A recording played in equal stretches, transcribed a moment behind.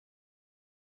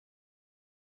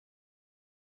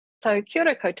So kia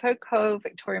ora koutou,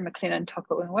 Victoria McLennan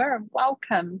Toku, and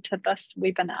welcome to this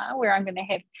webinar where I'm going to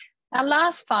have our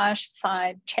last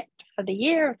Fireside Chat for the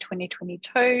year of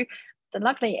 2022, the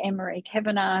lovely Ann-Marie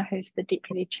Cavanagh, who's the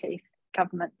Deputy Chief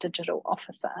Government Digital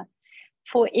Officer.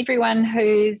 For everyone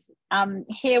who's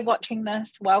here watching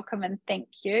this, welcome and thank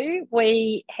you.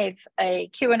 We have a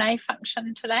Q&A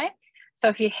function today. So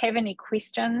if you have any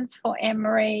questions for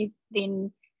Ann-Marie,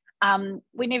 then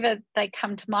whenever they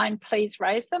come to mind, please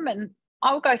raise them, and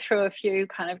I'll go through a few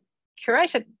kind of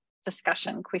curated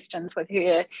discussion questions with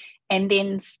her and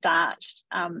then start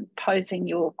posing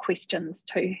your questions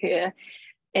to her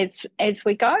as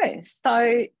we go.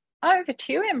 So over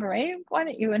to you, Ann-Marie. Why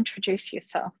don't you introduce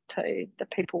yourself to the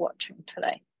people watching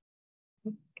today?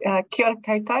 Kia ora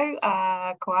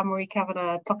koutou, ko Ann-Marie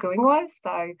Cavanagh toku ingoa.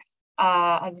 So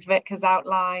as Vic has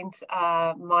outlined,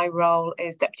 my role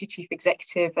is Deputy Chief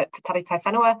Executive at Te Taritai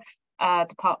Whenua,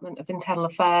 Department of Internal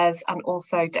Affairs, and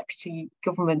also Deputy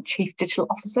Government Chief Digital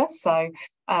Officer. So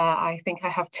I think I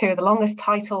have two of the longest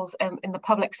titles in the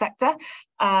public sector,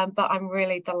 but I'm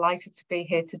really delighted to be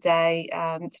here today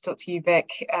to talk to you,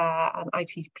 Vic, and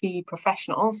ITP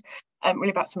professionals,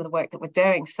 really about some of the work that we're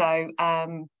doing. So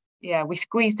yeah, we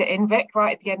squeezed it in, Vic,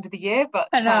 right at the end of the year, but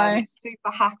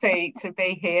super happy to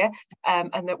be here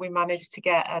and that we managed to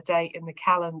get a date in the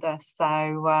calendar.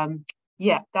 So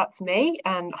yeah, that's me,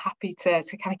 and happy to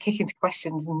kind of kick into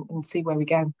questions and see where we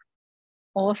go.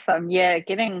 Awesome. Yeah,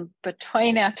 getting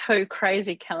between our two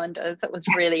crazy calendars, it was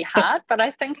really hard, but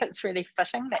I think it's really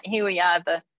fitting that here we are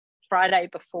the Friday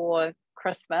before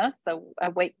Christmas, so a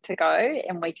week to go,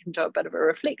 and we can do a bit of a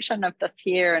reflection of this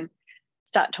year and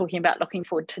start talking about looking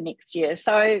forward to next year.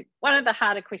 So one of the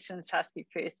harder questions to ask you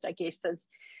first, I guess, is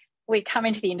we're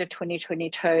coming to the end of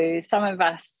 2022. Some of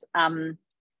us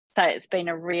say it's been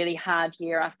a really hard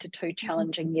year after two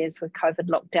challenging years with COVID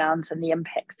lockdowns and the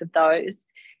impacts of those.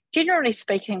 Generally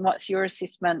speaking, what's your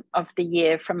assessment of the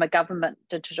year from a government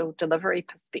digital delivery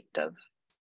perspective?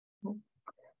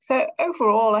 So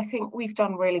overall, I think we've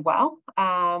done really well.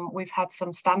 We've had some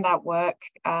standout work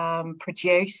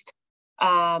produced.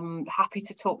 Happy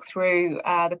to talk through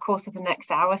the course of the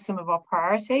next hour some of our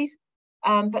priorities,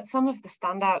 but some of the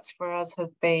standouts for us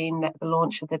have been the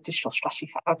launch of the digital strategy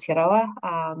for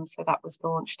Aotearoa. So that was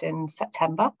launched in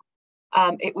September.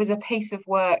 It was a piece of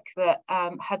work that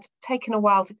had taken a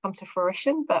while to come to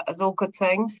fruition, but as all good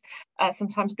things,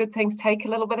 sometimes good things take a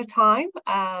little bit of time,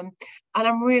 and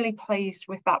I'm really pleased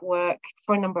with that work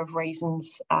for a number of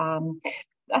reasons.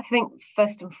 I think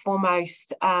first and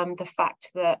foremost, the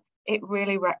fact that it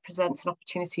really represents an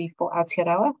opportunity for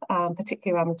Aotearoa,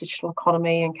 particularly around the digital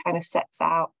economy, and kind of sets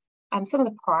out some of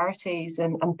the priorities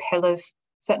and pillars,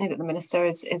 certainly that the Minister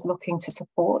is looking to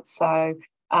support. So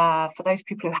for those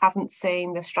people who haven't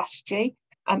seen the strategy,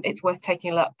 it's worth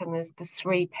taking a look. And there's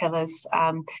three pillars: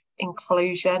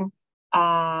 inclusion,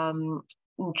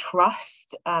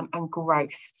 trust, and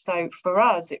growth. So for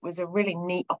us, it was a really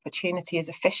neat opportunity as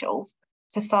officials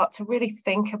to start to really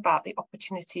think about the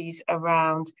opportunities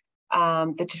around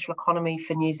the digital economy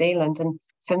for New Zealand. And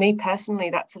for me personally,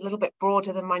 that's a little bit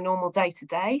broader than my normal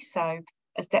day-to-day. So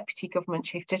as Deputy Government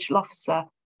Chief Digital Officer,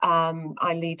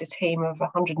 I lead a team of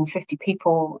 150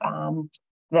 people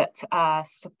that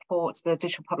support the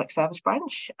Digital Public Service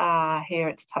Branch here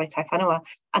at Te Taritai Whenua.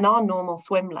 And our normal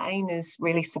swim lane is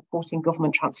really supporting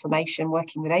government transformation,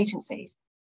 working with agencies.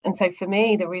 And so for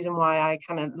me, the reason why I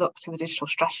kind of looked to the digital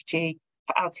strategy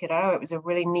for Aotearoa, it was a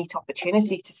really neat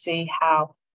opportunity to see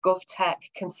how GovTech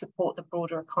can support the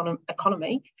broader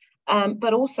economy,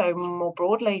 but also more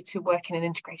broadly to work in an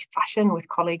integrated fashion with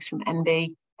colleagues from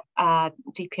MB,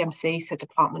 DPMC, so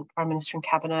Department, Prime Minister and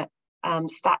Cabinet,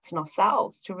 Stats and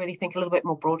ourselves, to really think a little bit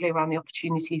more broadly around the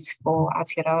opportunities for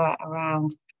Aotearoa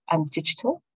around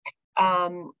digital.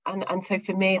 And so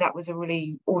for me, that was a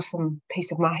really awesome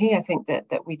piece of mahi, I think,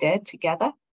 that we did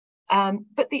together.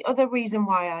 But the other reason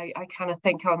why I kind of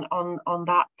think on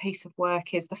that piece of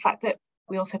work is the fact that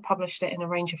we also published it in a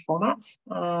range of formats.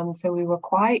 So we were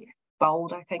quite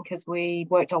bold, I think, as we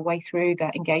worked our way through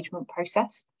the engagement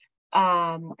process.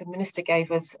 The Minister gave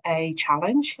us a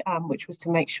challenge, which was to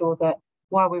make sure that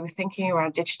while we were thinking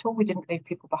around digital, we didn't leave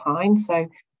people behind. So,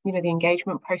 you know, the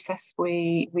engagement process,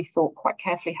 we thought quite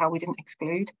carefully how we didn't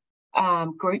exclude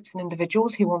groups and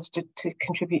individuals who wanted to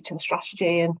contribute to the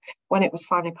strategy. And when it was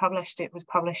finally published, it was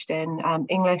published in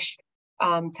English,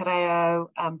 Te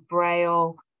Reo,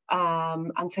 Braille,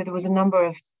 and so there was a number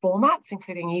of formats,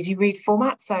 including easy read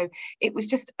formats. So it was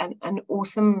just an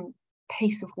awesome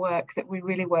piece of work that we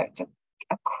really worked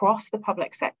across the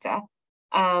public sector,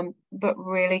 but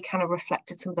really kind of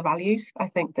reflected some of the values I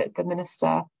think that the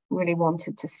Minister really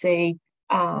wanted to see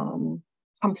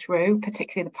come through,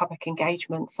 particularly the public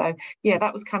engagement. So yeah,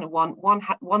 that was kind of one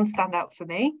standout for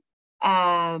me.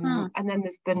 And then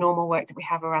there's the normal work that we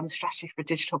have around the strategy for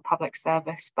digital public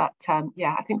service. But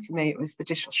yeah, I think for me it was the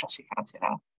digital strategy for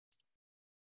Aotearoa.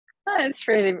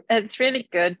 It's really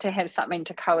good to have something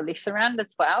to coalesce around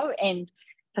as well. And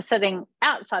for sitting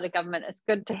outside of government, it's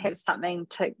good to have something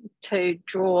to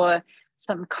draw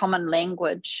some common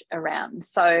language around.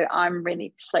 So I'm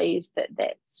really pleased that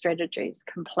that strategy is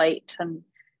complete and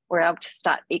we're able to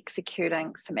start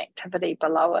executing some activity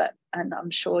below it. And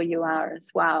I'm sure you are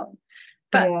as well.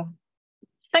 But yeah,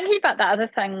 thinking about the other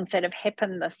things that have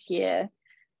happened this year,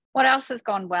 what else has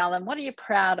gone well and what are you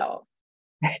proud of?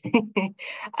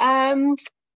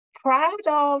 Proud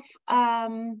of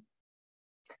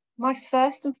my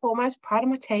first and foremost, proud of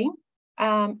my team.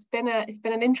 It's been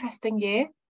an interesting year,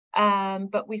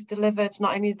 but we've delivered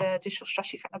not only the digital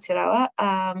strategy for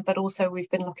Aotearoa, but also we've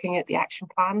been looking at the action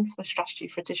plan for strategy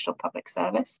for digital public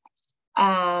service.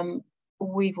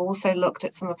 We've also looked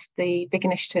at some of the big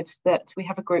initiatives that we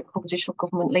have a group called the Digital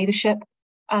Government Leadership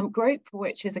Group,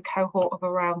 which is a cohort of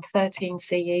around 13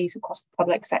 CEs across the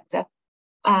public sector.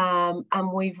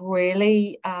 And we've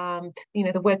really,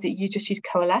 the word that you just used,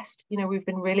 coalesced, we've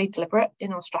been really deliberate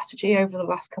in our strategy over the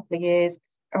last couple of years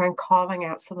around carving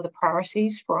out some of the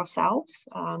priorities for ourselves.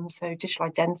 So digital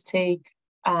identity,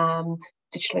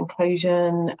 digital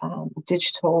inclusion,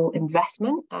 digital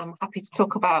investment. I'm happy to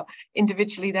talk about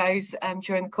individually those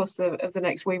during the course of the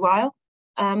next wee while.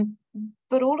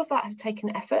 But all of that has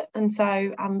taken effort. And so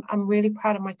I'm really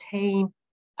proud of my team.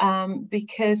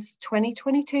 Because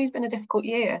 2022 has been a difficult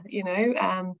year,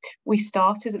 we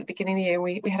started at the beginning of the year,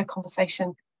 we had a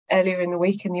conversation earlier in the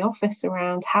week in the office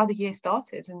around how the year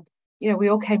started. And, we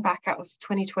all came back out of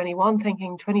 2021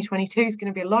 thinking 2022 is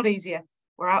going to be a lot easier.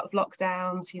 We're out of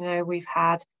lockdowns,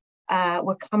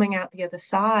 we're coming out the other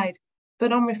side.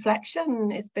 But on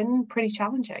reflection, it's been pretty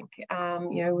challenging.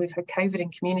 We've had COVID in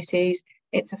communities,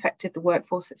 it's affected the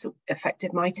workforce, it's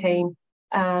affected my team.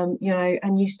 And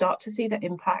you start to see the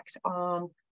impact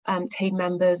on team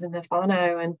members and their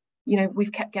whānau, and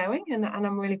we've kept going, and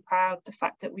I'm really proud of the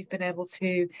fact that we've been able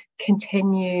to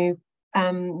continue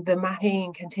the mahi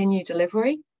and continue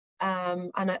delivery.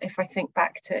 And if I think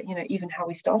back to even how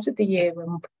we started the year,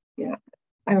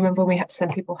 I remember when we had to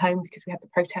send people home because we had the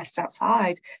protests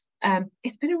outside.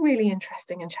 It's been a really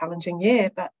interesting and challenging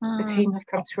year, but the team have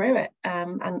come through it.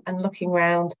 And looking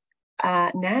around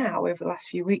now over the last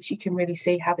few weeks, you can really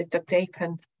see how they've dug deep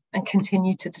and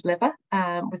continue to deliver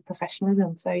with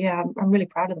professionalism. So yeah, I'm really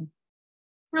proud of them.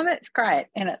 Well, that's great,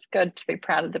 and it's good to be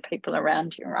proud of the people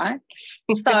around you, right?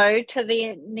 So to the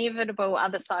inevitable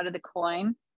other side of the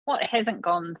coin, what hasn't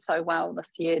gone so well this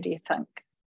year, do you think?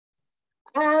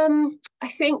 I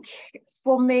think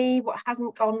for me, what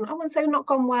hasn't gone, I wouldn't say not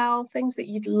gone well, things that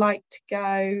you'd like to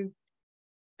go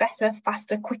better,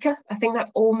 faster, quicker. I think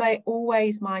that's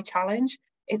always my challenge.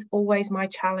 It's always my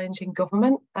challenge in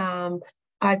government.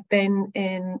 I've been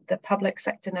in the public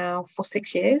sector now for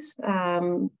 6 years.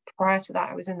 Prior to that,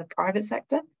 I was in the private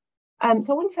sector.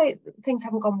 So I wouldn't say things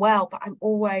haven't gone well, but I'm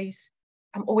always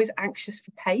anxious for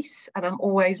pace, and I'm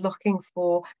always looking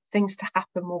for things to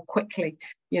happen more quickly,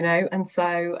 And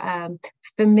so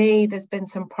for me, there's been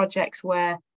some projects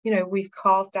where, we've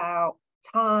carved out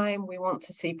time, we want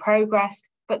to see progress,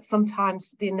 but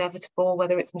sometimes the inevitable,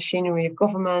 whether it's machinery of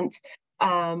government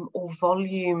or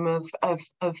volume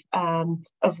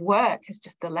of work, has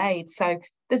just delayed. So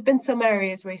there's been some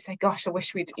areas where you say, "Gosh, I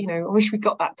wish we'd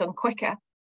got that done quicker."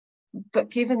 But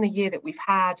given the year that we've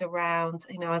had around,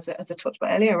 as I talked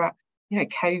about earlier,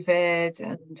 COVID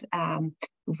and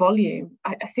volume,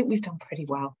 I think we've done pretty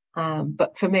well.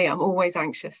 But for me, I'm always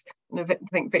anxious. And I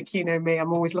think, Vic, me,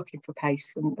 I'm always looking for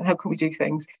pace and how can we do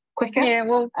things quicker? Yeah,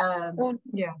 we'll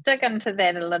dig into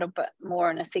that a little bit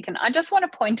more in a second. I just want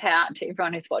to point out to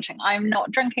everyone who's watching, I'm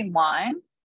not drinking wine.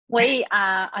 We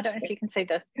are, I don't know if you can see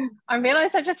this. I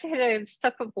realised I just had a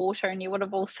sip of water, and you would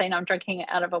have all seen I'm drinking it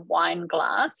out of a wine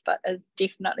glass, but it's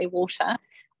definitely water.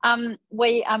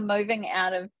 We are moving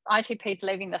out of, ITP's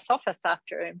leaving this office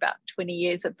after about 20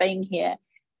 years of being here,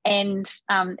 and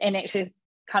actually it's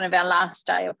kind of our last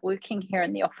day of working here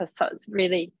in the office, so it's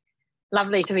really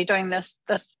lovely to be doing this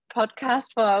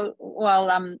podcast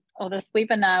or this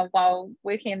webinar while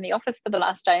working in the office for the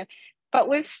last day. But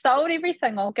we've sold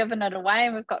everything or given it away,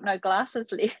 and we've got no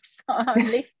glasses left. So I'm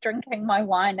left drinking my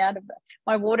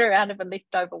water out of a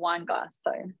leftover wine glass.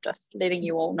 So just letting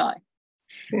you all know.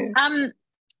 Yeah.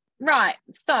 Right.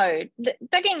 So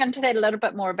digging into that a little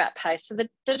bit more about pace. So the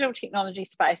digital technology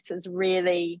space is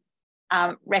really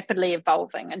rapidly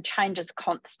evolving, and change is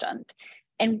constant.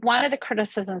 And one of the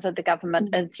criticisms of the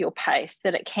government is your pace,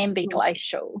 that it can be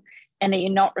glacial and that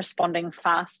you're not responding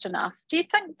fast enough. Do you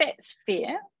think that's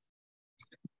fair?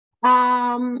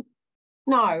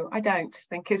 No, I don't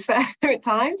think it's fair at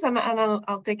times, and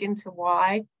I'll dig into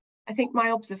why. I think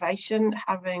my observation,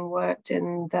 having worked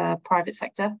in the private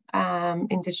sector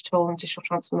in digital and digital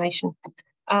transformation,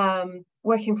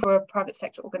 working for a private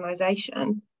sector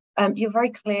organisation, you're very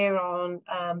clear on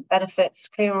benefits,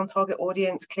 clear on target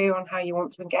audience, clear on how you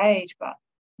want to engage, but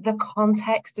the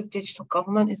context of digital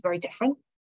government is very different.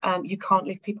 You can't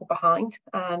leave people behind.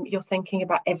 You're thinking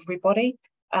about everybody,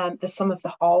 the sum of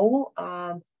the whole.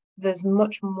 There's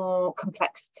much more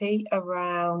complexity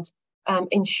around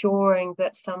ensuring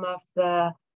that some of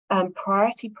the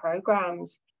priority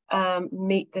programs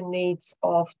meet the needs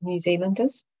of New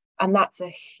Zealanders, and that's a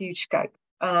huge scope.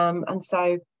 And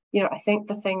so, I think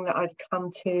the thing that I've come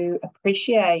to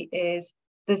appreciate is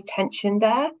there's tension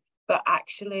there, but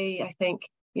actually, I think,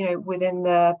 within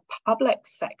the public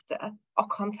sector, our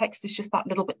context is just that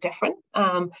little bit different.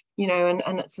 And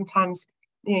sometimes,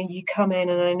 you come in,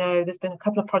 and I know there's been a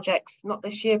couple of projects, not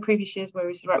this year, previous years, where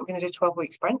we said, right, we're going to do a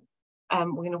 12-week sprint. We're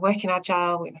going to work in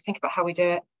Agile, we're going to think about how we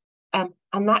do it.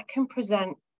 And that can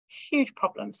present huge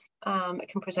problems. It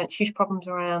can present huge problems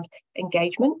around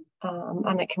engagement,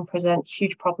 and it can present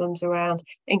huge problems around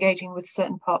engaging with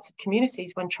certain parts of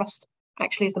communities when trust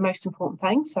actually is the most important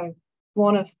thing. So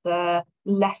one of the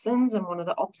lessons and one of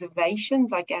the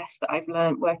observations, I guess, that I've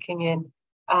learned working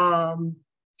in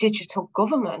digital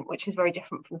government, which is very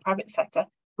different from the private sector,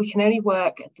 we can only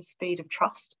work at the speed of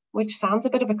trust, which sounds a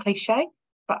bit of a cliche,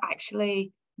 but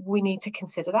actually we need to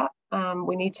consider that.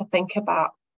 We need to think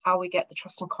about how we get the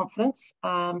trust and confidence,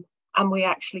 and we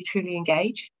actually truly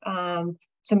engage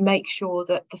to make sure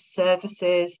that the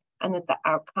services and that the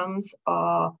outcomes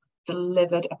are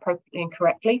delivered appropriately and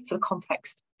correctly for the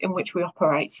context in which we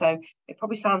operate. So it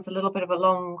probably sounds a little bit of a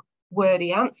long,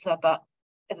 wordy answer, but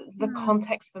the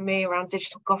context for me around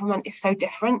digital government is so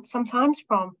different sometimes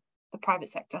from the private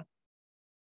sector.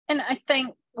 And I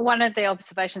think one of the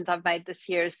observations I've made this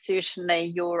year is certainly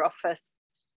your office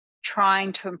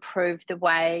trying to improve the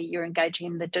way you're engaging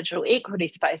in the digital equity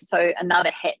space. So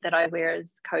another hat that I wear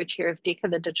is co-chair of DECA,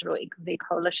 the Digital Equity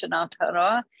Coalition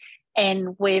Aotearoa.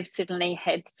 And we've certainly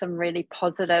had some really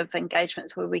positive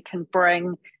engagements where we can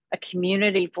bring a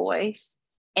community voice,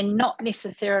 and not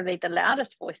necessarily the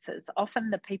loudest voices, often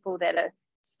the people that are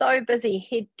so busy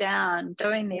head down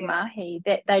doing their mahi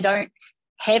that they don't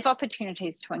have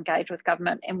opportunities to engage with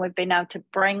government. And we've been able to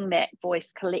bring that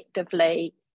voice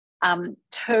collectively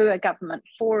to a government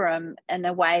forum in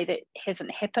a way that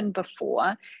hasn't happened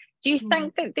before. Do you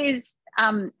think that there's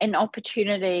an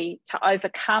opportunity to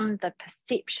overcome the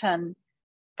perception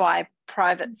by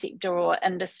private sector or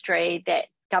industry that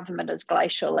government is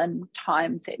glacial and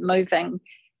times at moving,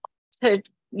 to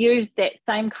use that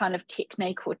same kind of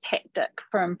technique or tactic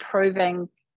for improving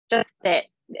just that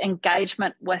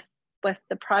engagement with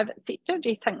the private sector? Do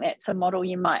you think that's a model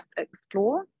you might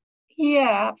explore?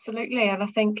 Yeah, absolutely. And I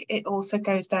think it also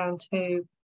goes down to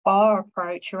our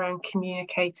approach around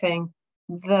communicating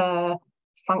the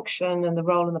function and the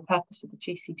role and the purpose of the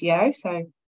GCDO. So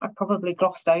I probably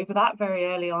glossed over that very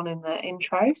early on in the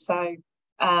intro. So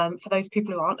for those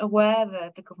people who aren't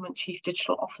aware, the Government Chief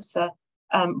Digital Officer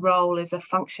role is a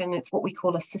function. It's what we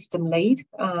call a system lead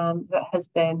that has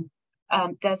been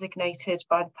designated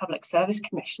by the Public Service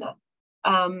Commissioner.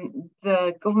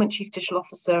 The Government Chief Digital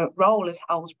Officer role is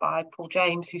held by Paul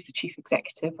James, who's the Chief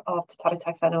Executive of Te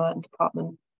Tare Whenua and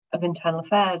Department of Internal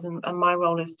Affairs, and my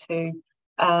role is to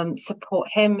support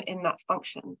him in that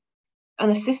function.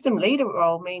 And a system leader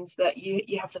role means that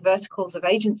you have the verticals of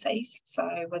agencies, so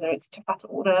whether it's Te Whatu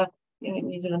Ora,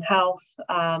 New Zealand Health,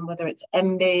 whether it's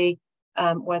MB,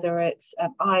 whether it's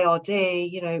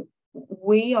IRD,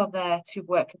 we are there to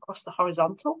work across the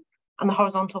horizontal. And the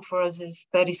horizontal for us is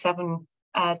 37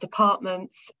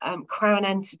 departments, Crown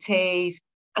entities.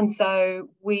 And so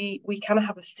we kind of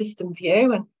have a system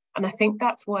view. And I think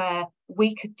that's where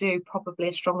we could do probably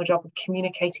a stronger job of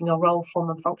communicating our role, form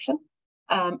and function.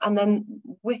 And then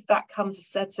with that comes a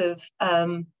set of,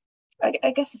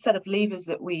 I guess, a set of levers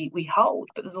that we hold,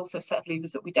 but there's also a set of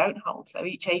levers that we don't hold. So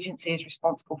each agency is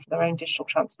responsible for their own digital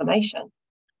transformation.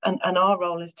 And our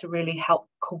role is to really help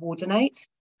coordinate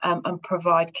and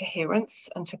provide coherence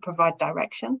and to provide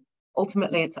direction.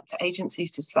 Ultimately, it's up to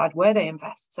agencies to decide where they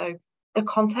invest. So the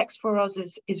context for us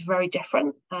is very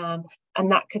different,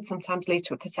 and that could sometimes lead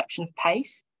to a perception of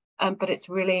pace. But it's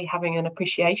really having an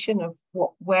appreciation of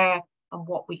where and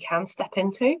what we can step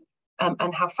into,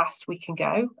 and how fast we can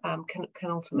go can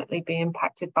ultimately be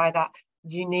impacted by that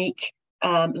unique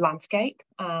landscape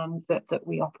that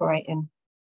we operate in.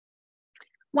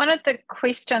 One of the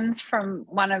questions from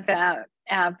one of our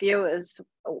viewers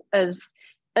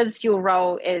is your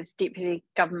role as Deputy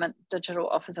Government Digital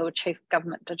Officer or Chief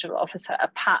Government Digital Officer a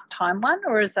part-time one,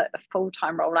 or is it a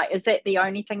full-time role? Like, is that the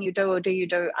only thing you do, or do you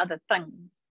do other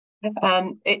things?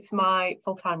 It's my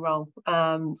full-time role.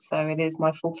 So it is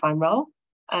my full-time role.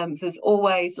 There's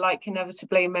always, like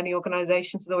inevitably in many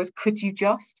organisations, there's always could you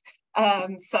just.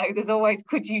 So there's always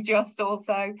could you just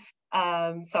also.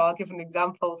 So I'll give an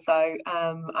example. So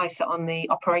I sit on the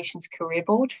Operations Career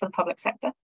Board for the public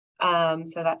sector.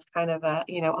 So that's kind of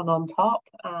an on top.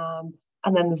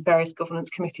 And then there's various governance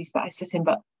committees that I sit in.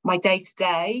 But my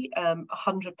day-to-day,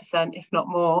 100%, if not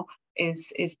more,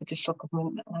 is the digital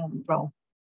government role.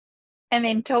 And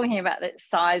then talking about the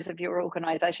size of your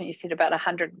organisation, you said about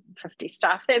 150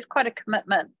 staff. That's quite a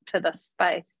commitment to this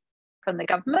space from the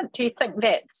government. Do you think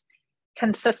that's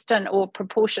consistent or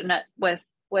proportionate with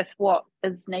what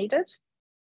is needed?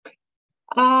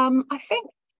 I think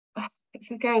this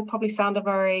is going to probably sound a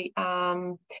very,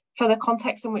 for the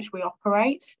context in which we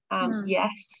operate,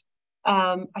 yes.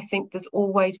 I think there's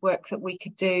always work that we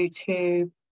could do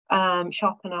to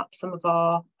sharpen up some of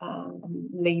our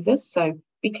levers. So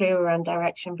be clear around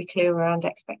direction, be clear around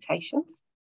expectations.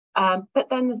 But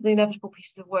then there's the inevitable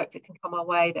pieces of work that can come our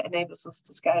way that enables us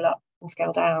to scale up and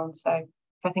scale down. So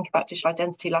if I think about digital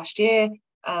identity last year,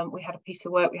 we had a piece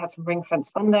of work, we had some ring fence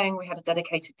funding, we had a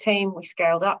dedicated team, we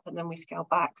scaled up and then we scaled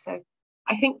back. So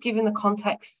I think given the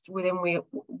context within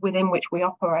which we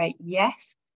operate,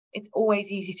 yes, it's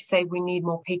always easy to say we need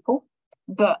more people,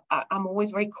 but I'm always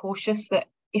very cautious that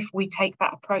if we take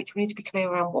that approach, we need to be clear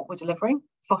around what we're delivering,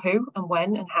 for who and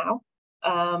when and how.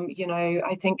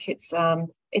 I think it's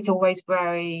always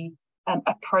very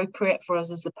appropriate for us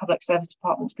as the public service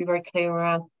department to be very clear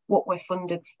around what we're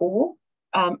funded for,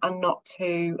 and not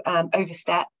to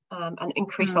overstep and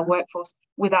increase our workforce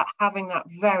without having that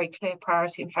very clear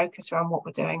priority and focus around what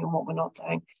we're doing and what we're not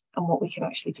doing and what we can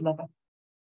actually deliver.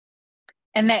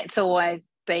 And that's always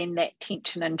been that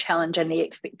tension and challenge and the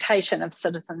expectation of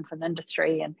citizens and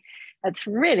industry, and it's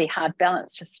really hard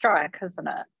balance to strike, isn't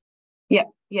it?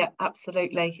 Yeah,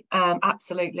 absolutely.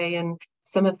 Absolutely. And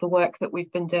some of the work that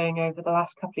we've been doing over the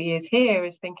last couple of years here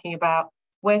is thinking about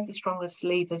where's the strongest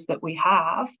levers that we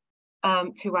have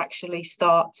to actually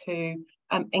start to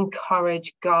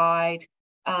encourage, guide,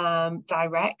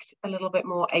 direct a little bit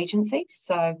more agency.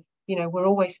 So, we're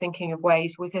always thinking of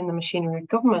ways within the machinery of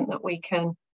government that we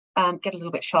can get a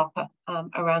little bit sharper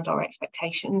around our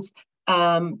expectations.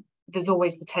 There's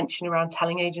always the tension around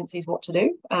telling agencies what to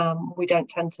do. We don't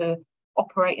tend to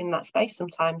operate in that space.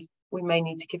 Sometimes we may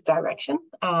need to give direction,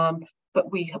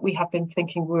 but we have been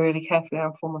thinking really carefully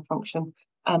around form and function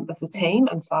of the team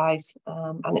and size,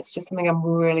 and it's just something I'm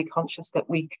really conscious that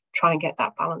we try and get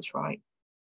that balance right.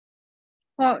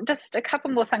 Well, just a couple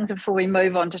more things before we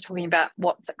move on to talking about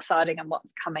what's exciting and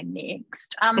what's coming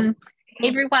next.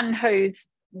 Everyone who's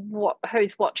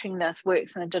watching this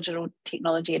works in the digital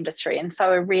technology industry, and so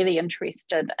are really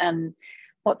interested in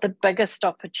what the biggest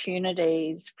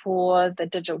opportunities for the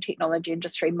digital technology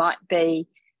industry might be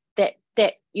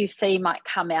that you see might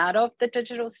come out of the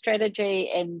digital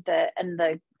strategy and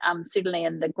the certainly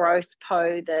in the growth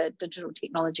the digital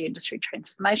technology industry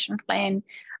transformation plan.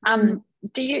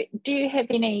 Do you have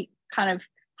any kind of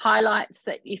highlights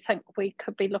that you think we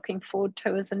could be looking forward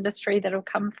to as industry that'll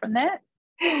come from that?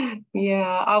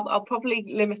 Yeah, I'll probably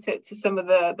limit it to some of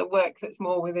the work that's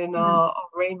more within our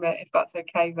remit, if that's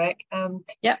okay, Vic.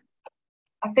 Yeah.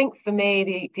 I think for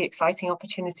me, the exciting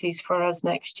opportunities for us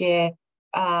next year,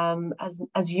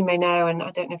 as you may know, and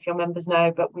I don't know if your members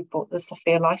know, but we bought the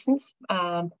Sophia license.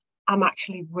 I'm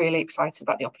actually really excited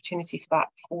about the opportunity for that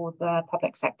for the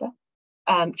public sector,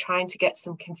 trying to get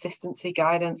some consistency,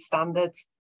 guidance, standards,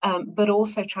 but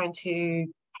also trying to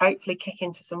hopefully kick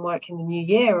into some work in the new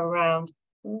year around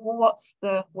what's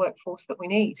the workforce that we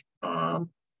need.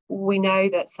 We know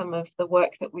that some of the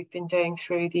work that we've been doing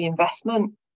through the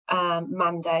investment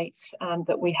mandates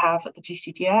that we have at the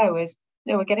GCDO is,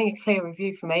 we're getting a clearer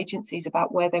view from agencies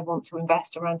about where they want to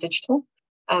invest around digital.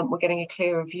 We're getting a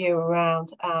clearer view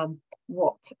around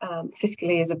what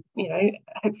fiscally is,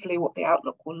 hopefully what the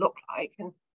outlook will look like.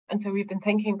 And so we've been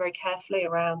thinking very carefully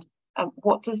around how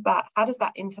does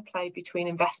that interplay between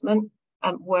investment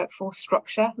and workforce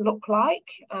structure look like?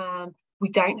 We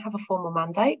don't have a formal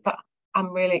mandate, but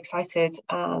I'm really excited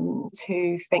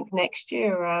to think next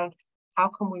year around how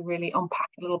can we really unpack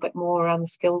a little bit more around the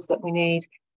skills that we need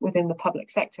within the public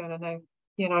sector. And I know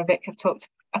you and I, Vic, have talked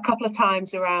a couple of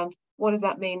times around what does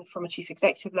that mean from a chief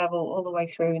executive level all the way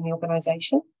through in the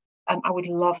organisation. I would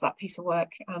love that piece of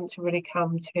work to really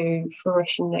come to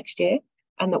fruition next year,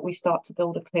 and that we start to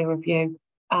build a clearer view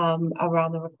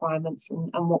around the requirements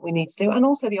and what we need to do, and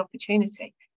also the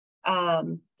opportunity.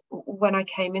 When I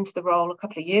came into the role a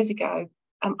couple of years ago,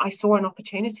 I saw an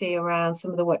opportunity around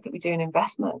some of the work that we do in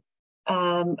investment,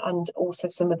 and also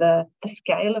some of the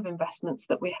scale of investments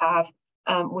that we have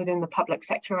within the public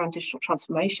sector around digital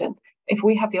transformation. If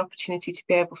we have the opportunity to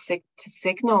be able to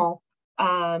signal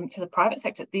to the private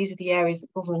sector, these are the areas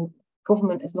that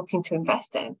government is looking to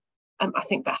invest in, I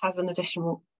think that has an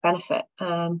additional benefit,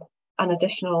 an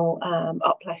additional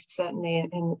uplift, certainly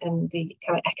in the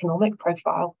kind of economic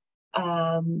profile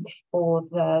for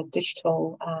the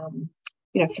digital,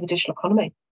 for the digital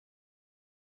economy.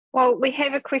 Well, we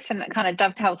have a question that kind of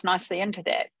dovetails nicely into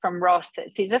that from Ross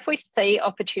that says, if we see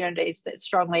opportunities that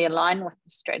strongly align with the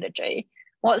strategy,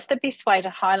 what's the best way to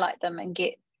highlight them and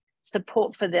get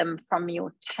support for them from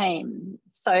your team?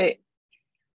 So it's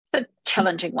a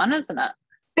challenging one, isn't it?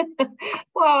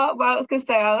 well, I was going to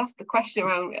say, I'll ask the question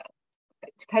around,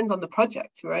 it depends on the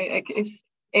project, right?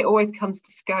 It always comes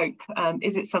to scope.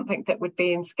 Is it something that would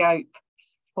be in scope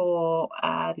for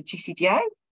the GCDO?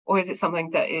 Or is it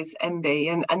something that is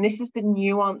MB? And this is the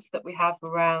nuance that we have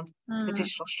around the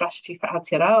digital strategy for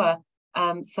Aotearoa.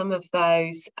 Some of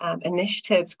those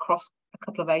initiatives cross a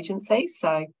couple of agencies,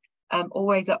 so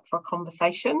always up for a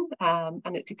conversation,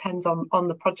 and it depends on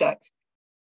the project.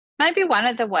 Maybe one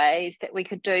of the ways that we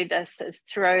could do this is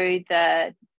through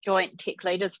the joint Tech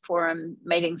Leaders Forum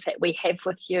meetings that we have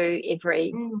with you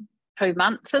every 2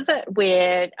 months, is it?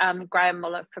 Where Graham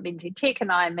Muller from NZ Tech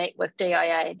and I meet with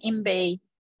DIA and MB,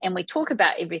 and we talk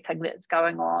about everything that's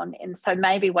going on. And so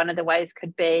maybe one of the ways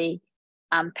could be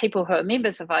people who are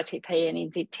members of ITP and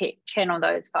NZ Tech channel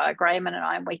those via Graham and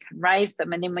I, and we can raise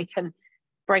them, and then we can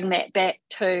bring that back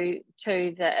to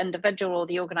the individual or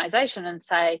the organisation and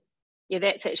say, yeah,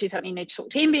 that's actually something you need to talk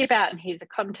to MB about, and here's a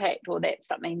contact, or that's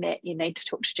something that you need to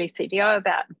talk to GCDO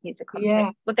about, and here's a contact.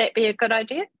 Yeah. Would that be a good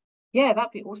idea? Yeah,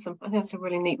 that'd be awesome. I think that's a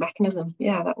really neat mechanism.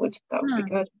 Yeah, that would be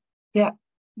good. Yeah.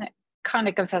 That kind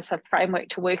of gives us a framework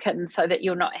to work in, so that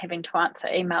you're not having to answer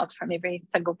emails from every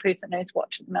single person who's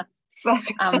watching this.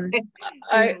 That's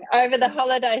right. Over the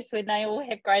holidays when they all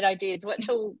have great ideas, which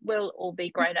will all be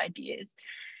great ideas.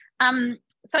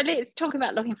 So let's talk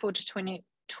about looking forward to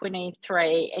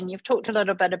 2023, and you've talked a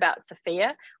little bit about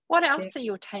Sophia. What else are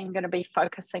your team going to be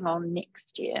focusing on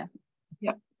next year?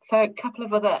 Yeah, so a couple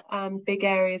of other big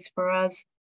areas for us.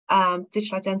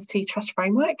 Digital Identity Trust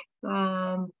Framework.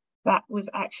 That was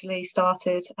actually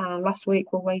started last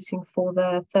week. We're waiting for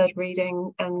the third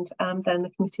reading and then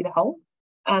the committee of the whole.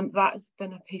 That has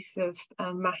been a piece of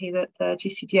mahi that the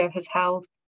GCDO has held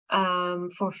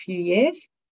for a few years.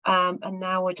 And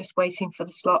now we're just waiting for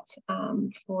the slot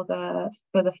for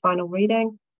the final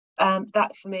reading.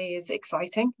 That for me is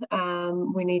exciting.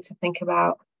 We need to think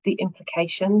about the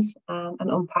implications and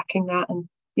unpacking that. And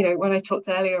when I talked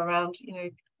earlier around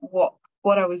what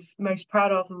I was most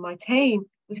proud of in my team,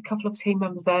 there's a couple of team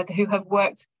members there who have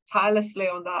worked tirelessly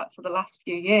on that for the last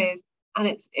few years, and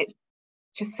it's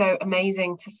just so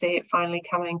amazing to see it finally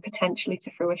coming potentially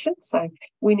to fruition. So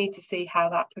we need to see how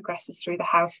that progresses through the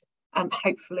House.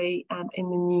 Hopefully in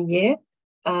the new year.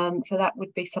 So that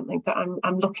would be something that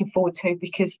I'm looking forward to,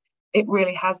 because it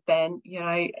really has been,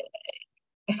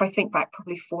 if I think back,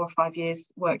 probably 4 or 5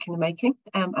 years work in the making,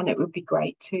 and it would be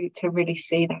great to really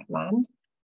see that land.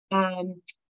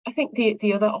 I think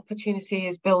the other opportunity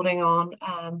is building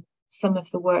on some of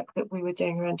the work that we were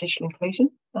doing around digital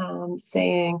inclusion,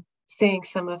 seeing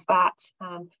some of that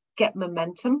get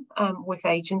momentum with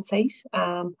agencies.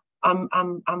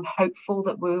 I'm hopeful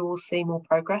that we will see more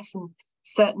progress, and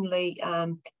certainly,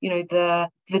 the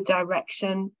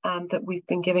direction that we've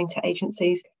been giving to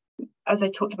agencies, as I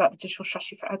talked about the digital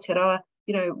strategy for Aotearoa,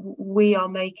 we are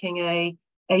making a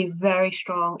very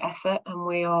strong effort, and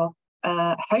we are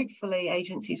hopefully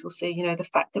agencies will see, the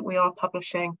fact that we are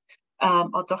publishing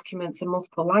our documents in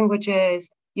multiple languages.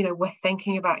 We're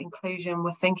thinking about inclusion,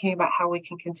 we're thinking about how we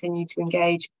can continue to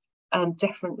engage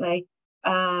differently.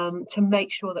 To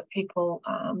make sure that people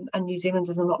and New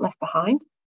Zealanders are not left behind.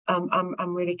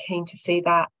 I'm really keen to see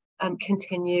that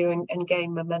continue and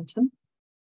gain momentum.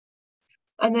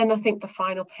 And then I think the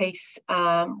final piece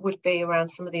would be around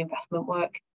some of the investment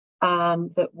work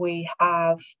that we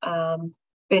have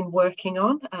been working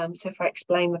on. So if I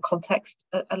explain the context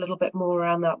a little bit more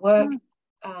around that work,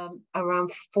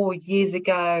 around 4 years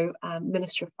ago,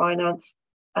 Minister of Finance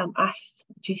asked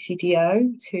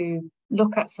GCDO to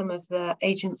look at some of the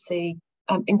agency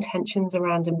intentions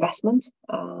around investment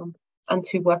and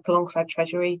to work alongside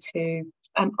Treasury to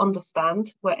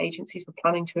understand where agencies were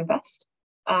planning to invest.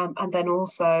 and then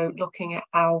also looking at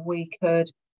how we could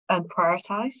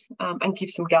prioritise and give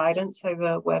some guidance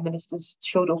over where ministers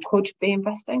should or could be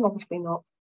investing. Obviously not,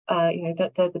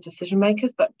 they're the decision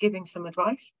makers, but giving some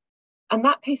advice. And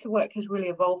that piece of work has really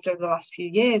evolved over the last few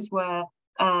years, where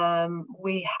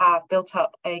we have built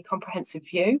up a comprehensive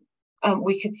view.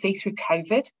 We could see through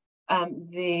COVID I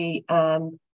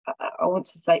want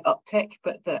to say uptick,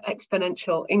 but the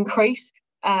exponential increase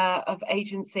of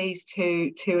agencies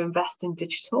to invest in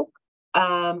digital.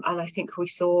 And I think we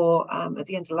saw at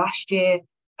the end of last year,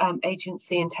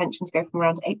 agency intentions go from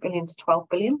around 8 billion to 12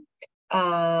 billion.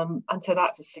 And so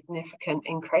that's a significant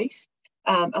increase.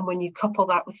 And when you couple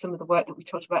that with some of the work that we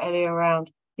talked about earlier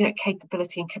around,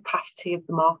 capability and capacity of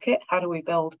the market, how do we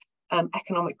build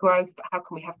economic growth, but how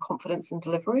can we have confidence in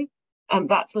delivery?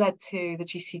 That's led to the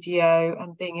GCDO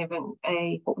and being given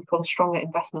what we call a stronger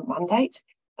investment mandate,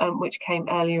 which came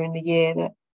earlier in the year,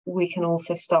 that we can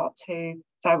also start to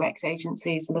direct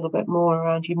agencies a little bit more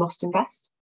around you must invest.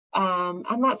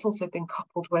 And that's also been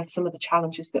coupled with some of the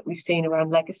challenges that we've seen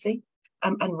around legacy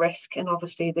and risk, and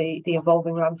obviously the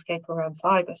evolving landscape around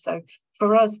cyber. So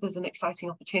for us, there's an exciting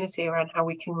opportunity around how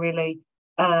we can really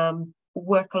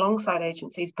work alongside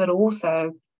agencies, but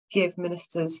also give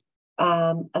ministers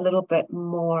a little bit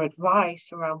more advice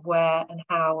around where and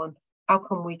how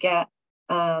can we get,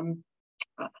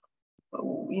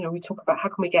 we talk about how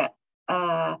can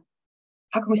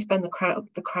we spend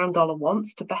the crown dollar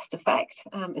once to best effect,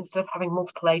 instead of having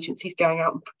multiple agencies going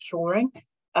out and procuring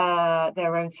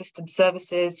their own system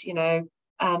services,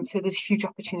 so there's huge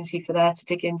opportunity for there to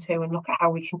dig into and look at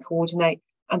how we can coordinate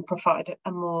and provide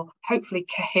a more hopefully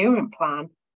coherent plan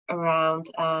around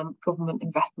government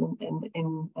investment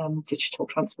in digital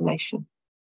transformation.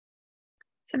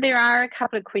 So there are a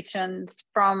couple of questions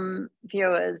from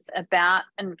viewers about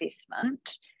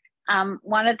investment.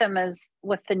 One of them is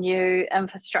with the new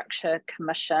Infrastructure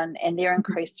Commission and their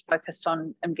increased focus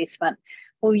on investment.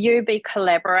 Will you be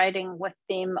collaborating with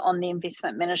them on the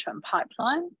investment management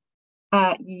pipeline?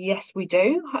 Yes, we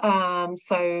do.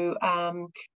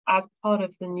 As part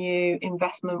of the new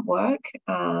investment work,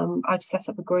 I've set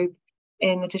up a group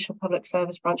in the Digital Public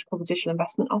Service branch called the Digital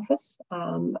Investment Office.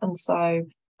 And so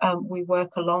we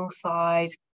work alongside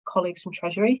colleagues from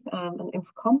Treasury and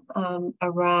Infocom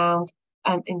around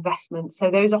investment.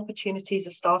 So those opportunities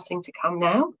are starting to come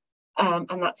now.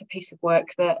 And that's a piece of work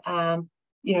that,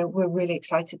 we're really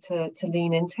excited to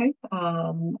lean into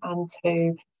and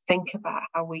to think about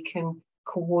how we can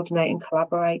coordinate and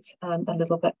collaborate a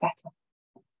little bit better.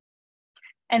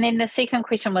 And then the second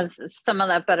question was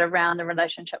similar, but around the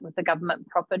relationship with the government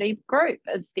property group.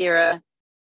 Is there a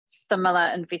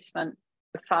similar investment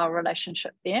profile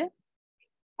relationship there?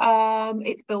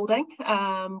 It's building.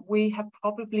 We have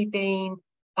probably been,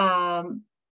 I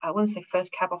want to say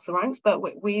first cab off the ranks, but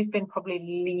we've been probably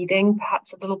leading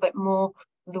perhaps a little bit more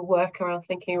the work around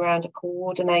thinking around a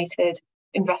coordinated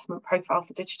investment profile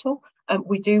for digital.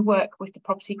 We do work with the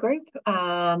property group,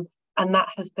 and that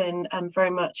has been very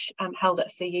much held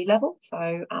at CE level.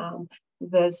 So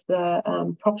there's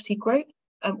the property group.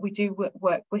 We do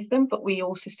work with them, but we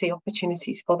also see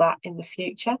opportunities for that in the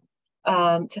future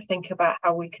to think about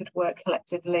how we could work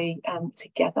collectively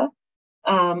together.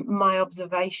 My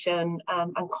observation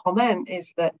and comment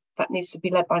is that needs to be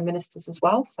led by ministers as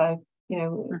well. So,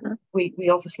 we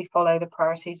obviously follow the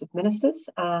priorities of ministers.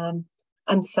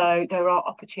 And so there are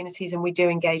opportunities, and we do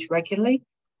engage regularly.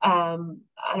 And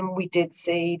we did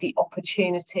see the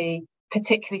opportunity,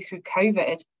 particularly through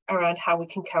COVID, around how we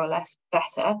can coalesce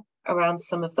better around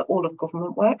some of the all of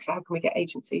government work. So how can we get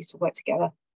agencies to work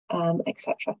together,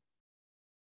 etc.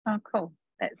 Oh, cool.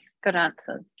 That's good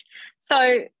answers.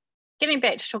 So getting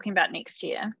back to talking about next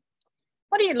year,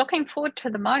 what are you looking forward to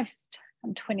the most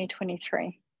in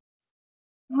 2023?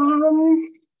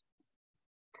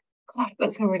 God,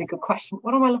 that's a really good question.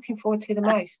 What am I looking forward to the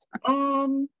most?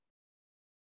 I'm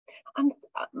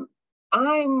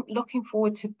looking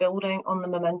forward to building on the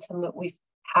momentum that we've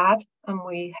had, and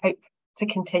we hope to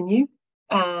continue.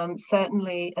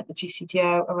 Certainly at the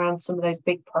GCDO around some of those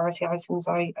big priority items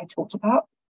I talked about.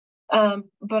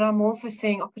 But I'm also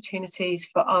seeing opportunities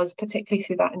for us, particularly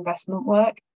through that investment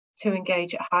work, to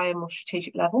engage at a higher, more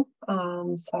strategic level.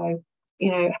 So,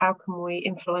 how can we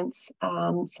influence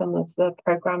some of the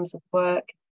programs of work?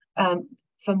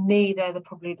 For me, they're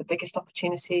probably the biggest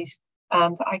opportunities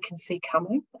that I can see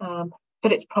coming.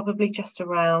 But it's probably just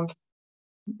around,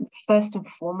 first and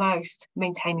foremost,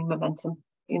 maintaining momentum.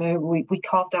 We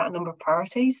carved out a number of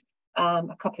priorities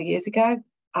a couple of years ago,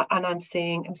 and I'm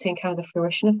seeing kind of the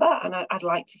fruition of that, and I'd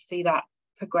like to see that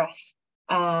progress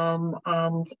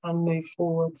and move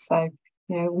forward. So,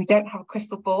 we don't have a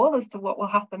crystal ball as to what will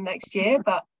happen next year,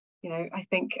 but I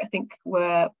think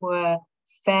we're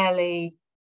fairly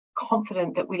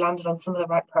confident that we landed on some of the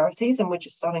right priorities, and we're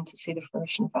just starting to see the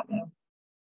fruition of that now.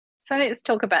 So let's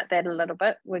talk about that a little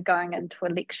bit. We're going into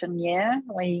election year.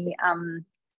 We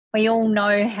all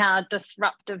know how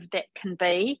disruptive that can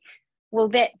be. Will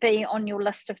that be on your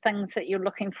list of things that you're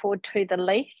looking forward to the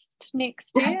least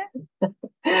next year?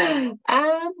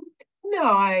 No,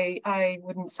 I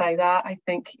wouldn't say that. I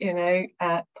think,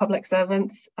 public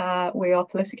servants, we are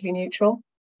politically neutral.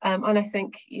 And I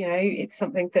think, it's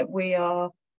something that we are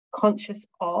conscious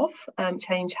of.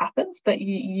 Change happens, but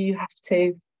you have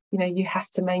to, you have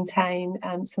to maintain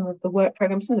some of the work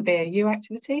programs, some of the BAU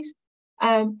activities.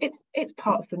 It's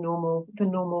part of the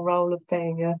normal role of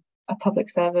being a public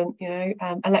servant.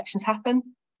 Elections happen.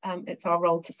 It's our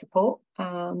role to support,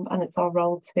 and it's our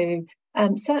role to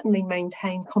certainly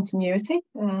maintain continuity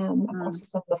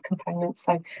across a number of components.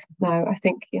 So no, I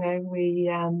think it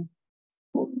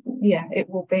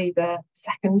will be the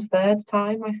third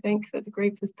time I think that the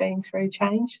group has been through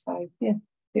change. So yeah,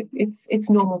 it's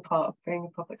normal part of being a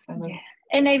public servant. Yeah.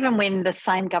 And even when the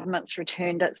same government's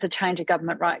returned, it's a change of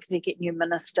government, right? Because you get new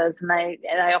ministers and they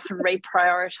often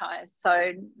reprioritise.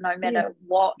 So no matter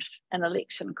what an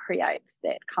election creates,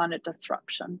 that kind of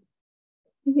disruption.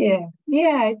 Yeah,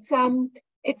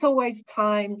 it's always a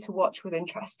time to watch with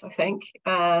interest, I think.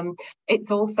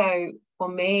 It's also, for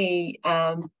me,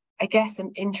 I guess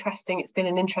it's been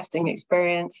an interesting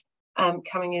experience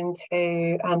coming into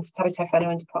Te Tautau Whenua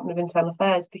and Department of Internal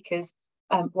Affairs, because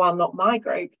while not my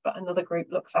group, but another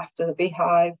group looks after the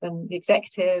beehive and the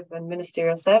executive and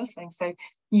ministerial servicing. So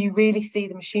you really see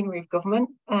the machinery of government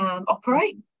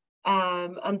operate.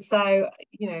 And so,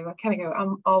 I kind of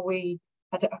go, are we,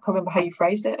 I can't remember how you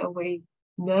phrased it, are we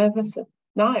nervous?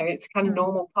 No, it's kind of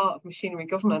normal part of machinery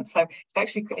government. So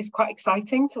it's quite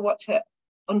exciting to watch it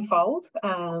unfold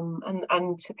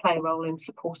and to play a role in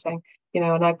supporting,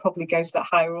 and I probably go to that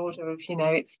higher order of,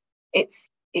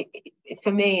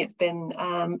 for me, it's been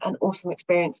an awesome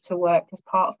experience to work as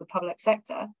part of the public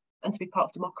sector and to be part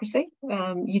of democracy.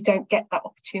 You don't get that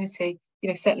opportunity,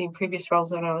 certainly in previous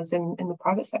roles when I was in the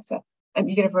private sector.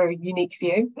 You get a very unique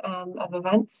view of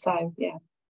events. So, yeah.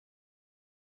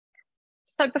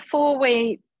 So before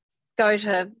we go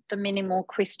to the many more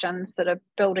questions that are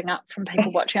building up from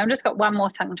people watching, I've just got one more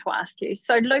thing to ask you.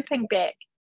 So looping back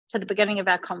to the beginning of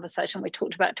our conversation, we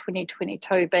talked about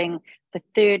 2022 being the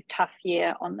third tough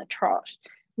year on the trot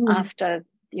after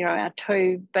our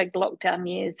two big lockdown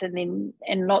years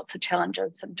and lots of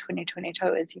challenges in 2022,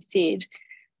 as you said.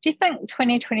 Do you think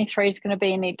 2023 is going to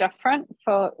be any different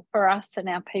for us and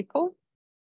our people?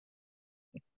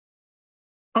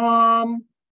 I'm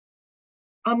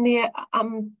the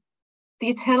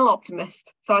eternal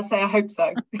optimist, so I say I hope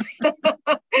so.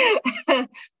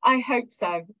 I hope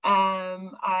so.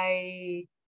 I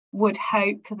would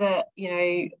hope that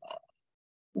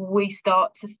we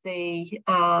start to see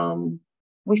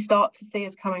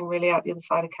us coming really out the other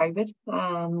side of COVID.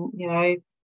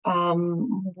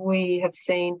 We have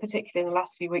seen, particularly in the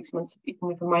last few weeks, months, even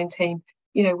with my own team,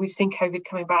 we've seen COVID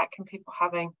coming back and people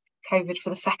having COVID for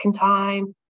the second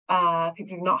time.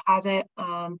 People who've not had it.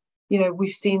 We've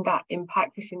seen that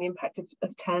impact. We've seen the impact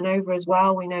of turnover as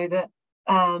well. We know that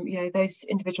those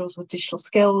individuals with digital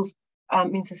skills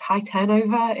means there's high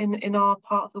turnover in our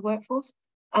part of the workforce.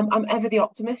 I'm ever the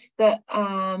optimist that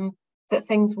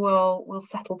things will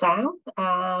settle down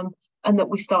and that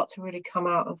we start to really come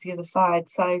out of the other side.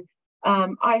 So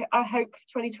I hope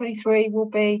 2023 will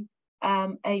be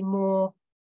a more,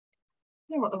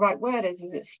 I don't know what the right word is.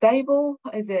 Is it stable?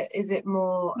 Is it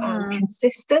more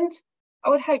consistent? I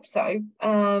would hope so,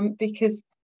 because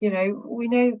we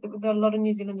know that a lot of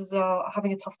New Zealanders are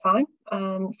having a tough time.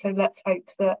 So let's hope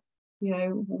that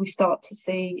we start to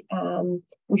see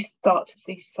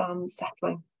some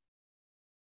settling.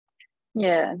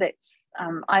 Yeah, that's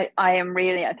I am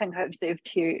really, I think I observed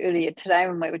to you earlier today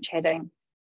when we were chatting,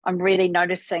 I'm really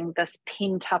noticing this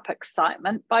pent-up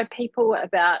excitement by people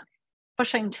about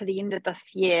pushing to the end of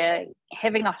this year,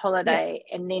 having a holiday,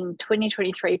 and then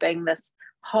 2023 being this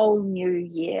whole new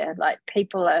year. Like,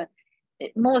 people are,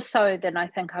 more so than I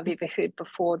think I've ever heard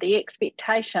before, the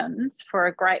expectations for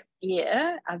a great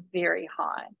year are very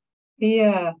high.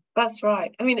 Yeah, that's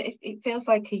right. I mean, it feels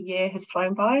like a year has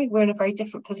flown by. We're in a very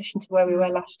different position to where we were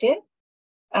last year.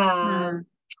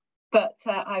 But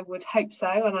I would hope so,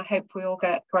 and I hope we all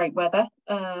get great weather.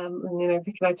 And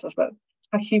Vic and I talked about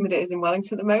how humid it is in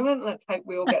Wellington at the moment. Let's hope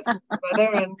we all get some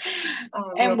weather, and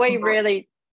we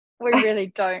We really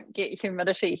don't get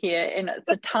humidity here, and it's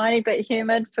a tiny bit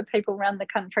humid for people around the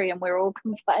country, and we're all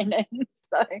complaining.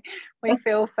 So we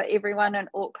feel for everyone in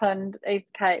Auckland,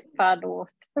 East Cape, far north,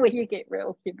 where you get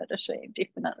real humidity,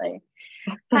 definitely.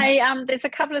 Hey, there's a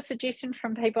couple of suggestions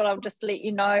from people. I'll just let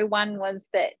you know. One was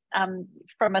that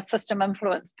from a system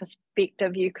influence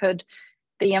perspective, you could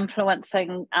be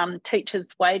influencing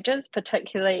teachers' wages,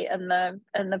 particularly in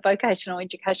the vocational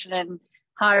education and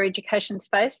higher education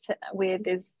space, where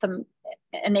there's some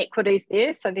inequities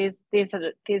there. So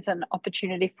there's an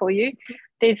opportunity for you.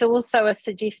 There's also a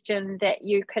suggestion that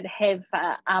you could have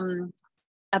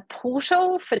a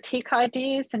portal for tech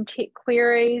ideas and tech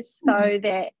queries, so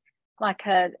that like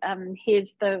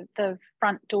here's the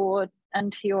front door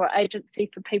into your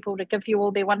agency for people to give you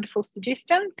all their wonderful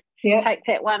suggestions. Take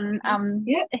that one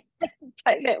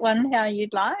take that one how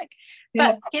you'd like.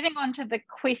 But getting on to the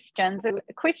questions, a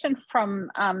question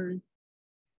from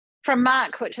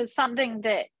Mark, which is something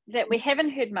that we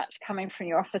haven't heard much coming from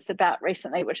your office about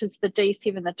recently, which is the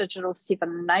D7, the Digital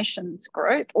Seven Nations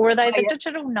group, or are they the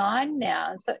Digital Nine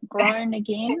now? Is it grown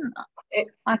again?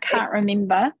 I can't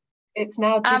remember. It's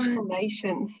now Digital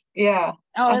Nations. Yeah.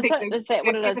 Oh, is that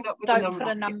what it is? Don't put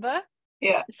a number.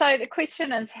 Yeah. So the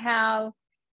question is how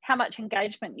much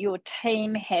engagement your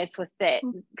team has with that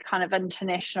kind of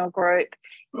international group,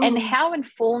 and how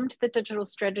informed the digital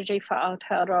strategy for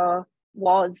Aotearoa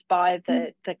was by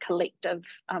the collective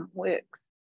works.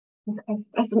 Okay,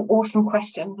 that's an awesome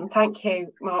question, and thank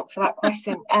you, Mark, for that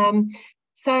question.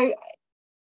 So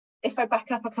if I back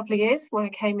up a couple of years, when I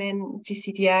came in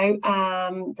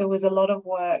GCDO, there was a lot of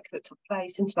work that took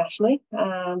place internationally.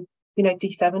 D7,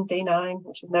 D9,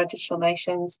 which is now Digital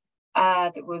Nations.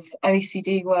 There was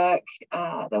OECD work.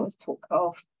 There was talk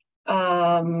of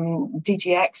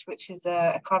DGX, which is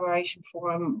a collaboration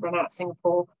forum run out of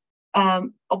Singapore.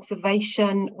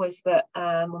 Observation was that,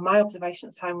 my observation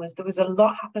at the time was there was a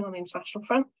lot happening on the international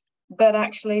front, but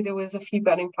actually there was a few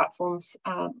burning platforms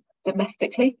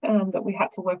domestically that we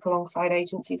had to work alongside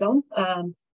agencies on,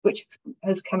 which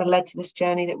has kind of led to this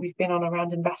journey that we've been on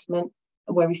around investment,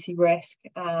 where we see risk,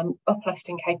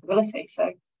 uplifting capability.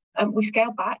 So we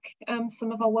scaled back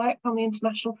some of our work on the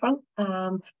international front,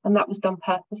 and that was done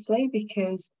purposely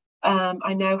because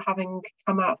I know, having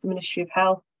come out of the Ministry of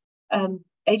Health,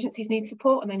 agencies need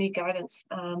support and they need guidance,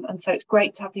 and so it's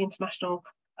great to have the international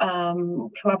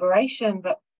collaboration,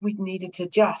 but we needed to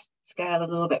just scale a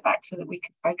little bit back so that we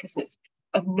could focus. And it's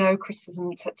of no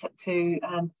criticism to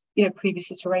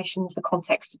previous iterations. The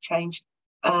context had changed,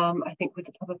 I think, with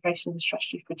the publication of the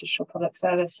strategy for digital public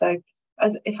service. So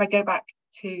if I go back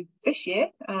to this year,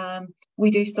 we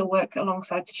do still work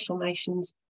alongside Digital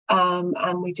Nations,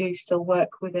 and we do still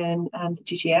work within the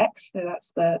GGX. So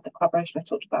that's the collaboration I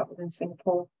talked about within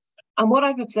Singapore. And what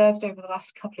I've observed over the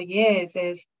last couple of years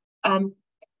is,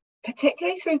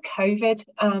 particularly through COVID,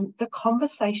 the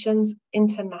conversations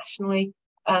internationally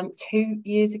 2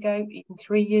 years ago, even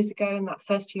 3 years ago, in that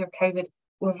first year of COVID,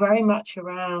 were very much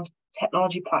around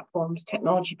technology platforms,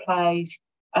 technology plays,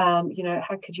 how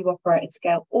could you operate at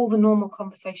scale, all the normal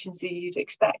conversations that you'd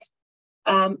expect.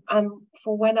 And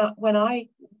for when I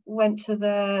went to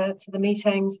the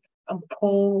meetings, and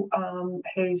Paul,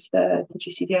 who's the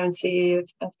GCDO and CEO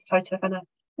of Cavanagh,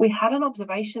 we had an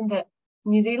observation that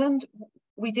New Zealand,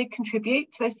 we did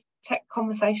contribute to those tech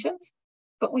conversations,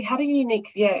 but we had a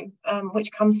unique view,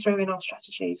 which comes through in our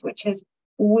strategies, which is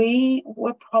we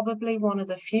were probably one of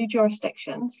the few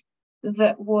jurisdictions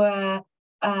that were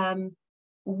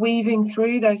weaving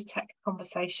through those tech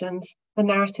conversations the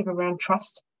narrative around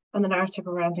trust and the narrative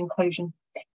around inclusion.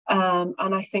 And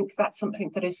I think that's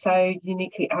something that is so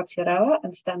uniquely Aotearoa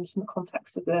and stems from the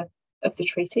context of the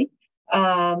treaty.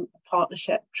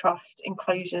 Partnership, trust,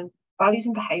 inclusion, values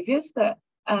and behaviours that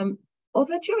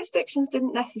other jurisdictions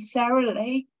didn't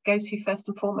necessarily go to first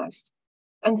and foremost.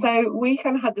 And so we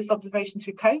kind of had this observation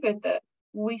through COVID that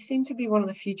we seem to be one of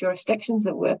the few jurisdictions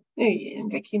that were,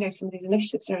 and Vic, some of these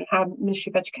initiatives around how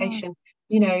Ministry of Education,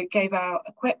 gave out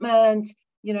equipment.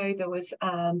 There was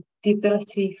the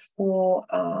ability for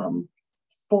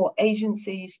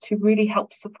agencies to really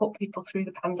help support people through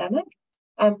the pandemic.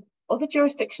 Other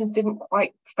jurisdictions didn't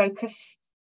quite focus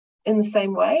in the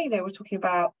same way. They were talking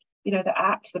about, the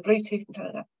apps, the Bluetooth,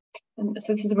 and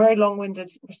so this is a very long-winded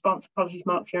response. Apologies,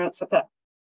 Mark, for your answer. But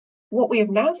what we have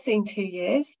now seen 2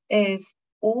 years is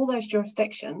all those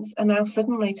jurisdictions are now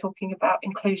suddenly talking about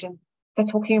inclusion. They're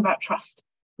talking about trust.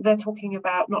 They're talking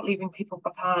about not leaving people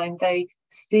behind. They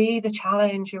see the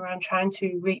challenge around trying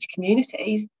to reach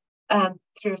communities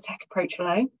through a tech approach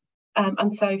alone.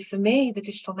 And so for me, the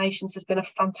Digital Nations has been a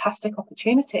fantastic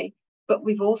opportunity, but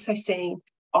we've also seen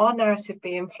our narrative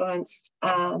be influenced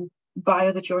by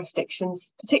other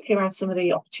jurisdictions, particularly around some of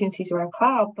the opportunities around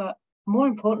cloud, but more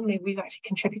importantly, we've actually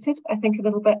contributed, I think, a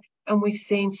little bit, and we've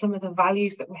seen some of the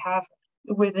values that we have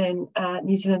within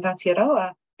New Zealand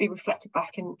Aotearoa be reflected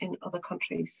back in other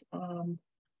countries'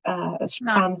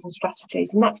 plans and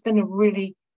strategies, and that's been a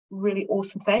really, really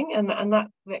awesome thing, and that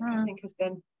I think has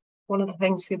been one of the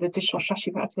things through the digital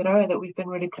strategy for Aotearoa that we've been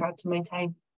really proud to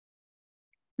maintain.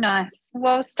 Nice.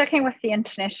 Well, sticking with the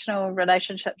international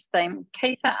relationships theme,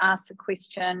 Keitha asked a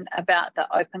question about the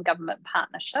Open Government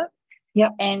Partnership.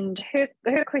 Yep. And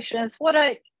her question is, what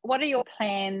are your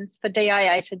plans for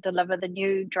DIA to deliver the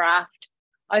new draft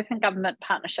Open Government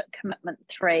Partnership Commitment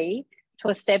 3 to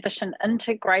establish an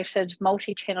integrated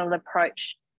multi-channel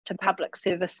approach to public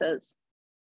services?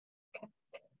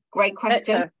 Great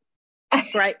question. That's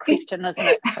a great question, isn't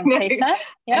it, from Keitha?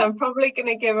 Yeah. I'm probably going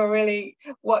to give a really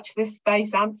watch this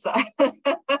space answer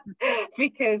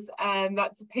because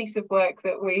that's a piece of work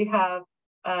that we have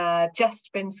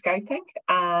just been scoping,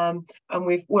 and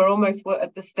we're almost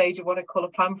at the stage of what I call a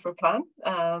plan for a plan.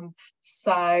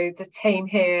 So the team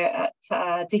here at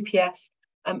DPS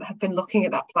have been looking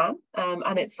at that plan,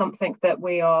 and it's something that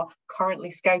we are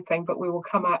currently scoping, but we will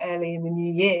come out early in the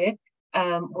new year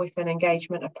with an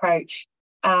engagement approach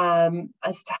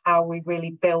as to how we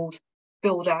really build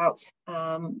out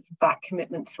that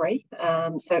commitment 3.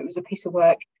 So it was a piece of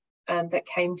work that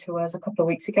came to us a couple of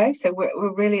weeks ago. So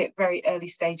we're really at very early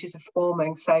stages of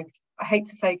forming. So I hate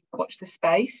to say watch this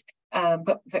space,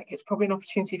 but Vic, it's probably an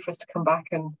opportunity for us to come back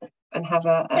and have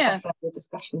a further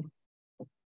discussion.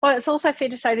 Well, it's also fair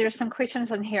to say there are some questions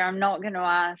in here I'm not going to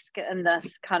ask in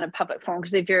this kind of public forum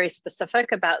because they're very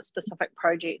specific about specific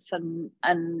projects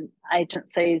and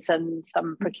agencies and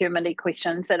some procurement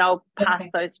questions, and I'll pass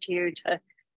those to you to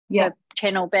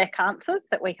channel back answers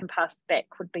that we can pass back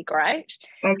would be great.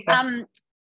 Okay.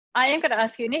 I am going to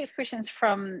ask you next questions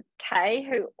from Kay,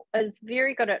 who is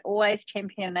very good at always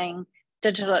championing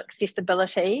digital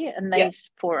accessibility in these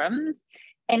forums,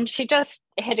 and she just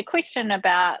had a question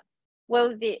about,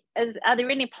 well, are there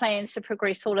any plans to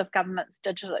progress all of government's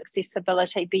digital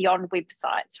accessibility beyond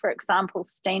websites? For example,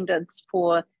 standards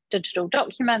for digital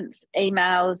documents,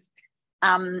 emails,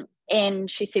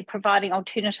 and she said providing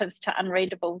alternatives to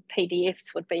unreadable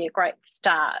PDFs would be a great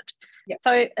start. Yep.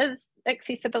 So is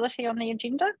accessibility on the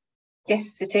agenda?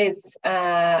 Yes, it is.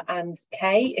 And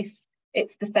Kay, if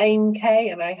it's the same Kay,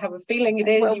 and I have a feeling it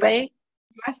is, you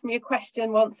asked me a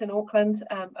question once in Auckland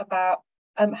about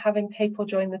having people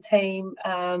join the team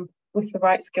with the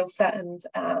right skill set and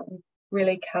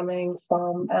really coming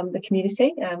from the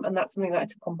community, and that's something that I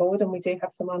took on board, and we do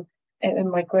have someone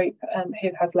in my group who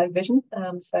has low vision,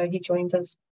 so he joined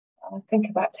us I think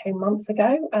about 2 months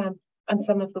ago, and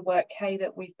some of the work, Kay,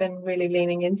 that we've been really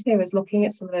leaning into is looking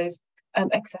at some of those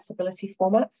accessibility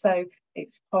formats. So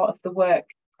it's part of the work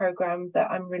programme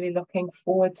that I'm really looking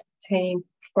forward to the team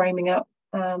framing up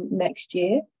next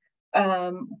year.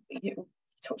 You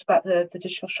talked about the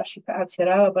digital strategy for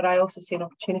Aotearoa, but I also see an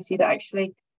opportunity that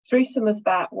actually through some of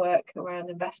that work around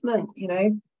investment,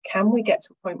 can we get to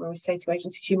a point where we say to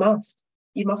agencies, you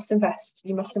must invest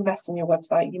in your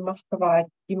website, you must provide,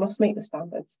 you must meet the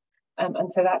standards.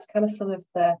 And so that's kind of some of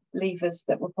the levers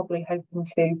that we're probably hoping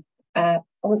to, I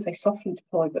wouldn't say softly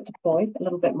deploy, but deploy a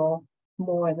little bit more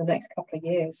in the next couple of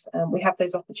years. We have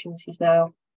those opportunities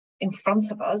now in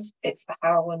front of us. It's the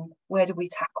how and where do we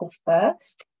tackle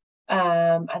first,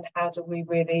 and how do we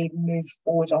really move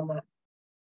forward on that.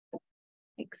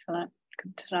 Excellent.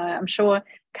 Good to know. I'm sure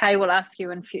Kay will ask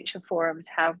you in future forums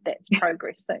how that's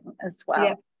progressing as well.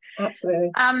 Yeah,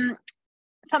 absolutely.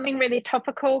 Something really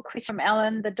topical, question from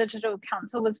Ellen. The Digital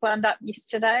Council was wound up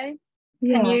yesterday.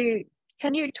 Yeah.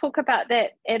 Can you talk about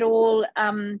that at all?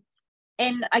 And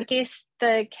I guess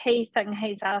the key thing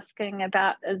he's asking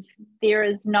about is there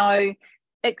is no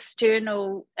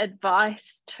external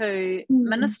advice to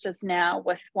ministers now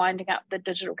with winding up the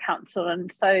Digital Council,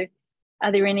 and so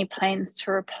are there any plans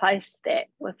to replace that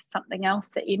with something else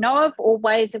that you know of, or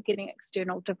ways of getting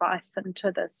external advice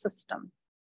into the system?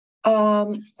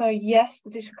 So yes,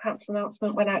 the Digital Council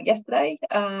announcement went out yesterday.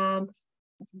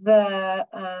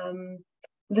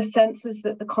 The sense is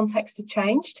that the context had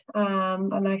changed,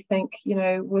 and I think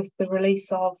with the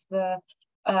release of the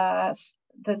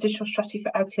digital strategy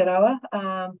for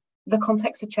Aotearoa, the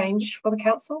context had changed for the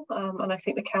council, and I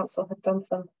think the council had done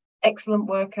some excellent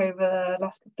work over the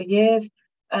last couple of years.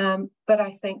 But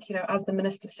I think as the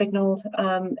minister signalled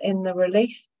in the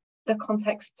release, the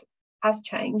context has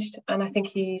changed, and I think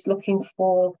he's looking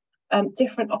for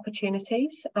different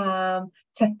opportunities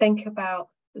to think about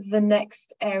the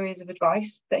next areas of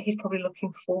advice that he's probably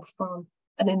looking for from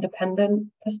an independent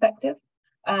perspective.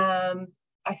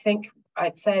 I think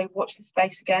I'd say watch the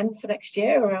space again for next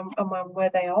year around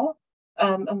where they are.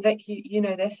 And Vic, you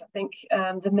know this, I think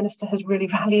the Minister has really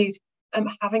valued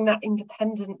having that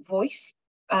independent voice.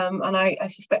 And I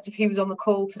suspect if he was on the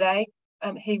call today,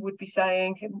 he would be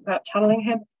saying, channeling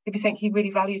him, he'd be saying he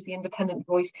really values the independent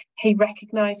voice. He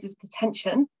recognises the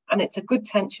tension, and it's a good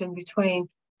tension between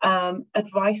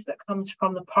advice that comes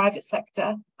from the private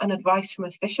sector and advice from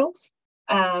officials.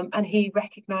 And he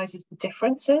recognises the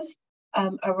differences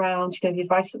around, the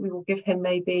advice that we will give him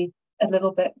may be a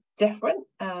little bit different.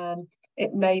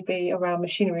 It may be around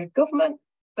machinery of government,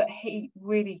 but he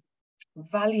really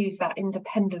values that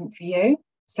independent view.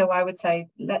 So I would say,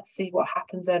 let's see what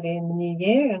happens early in the new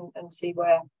year and see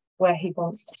where he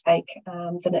wants to take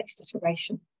the next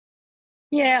iteration.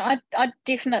 Yeah, I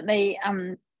definitely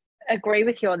agree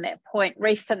with you on that point.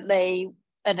 Recently,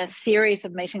 in a series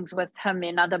of meetings with him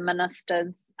and other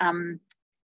ministers,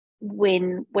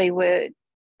 when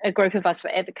a group of us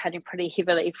were advocating pretty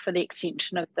heavily for the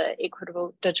extension of the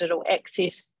Equitable Digital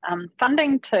Access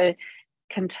funding to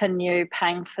continue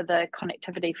paying for the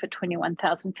connectivity for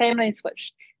 21,000 families,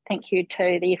 which thank you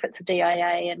to the efforts of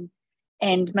DIA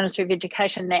and Ministry of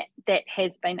Education that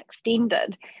has been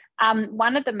extended.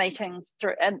 One of the meetings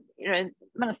through, and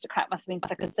Minister Clark must have been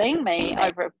sick of seeing me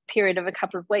over a period of a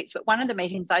couple of weeks, but one of the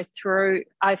meetings I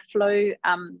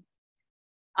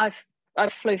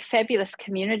flew fabulous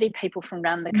community people from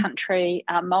around the country,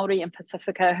 Māori and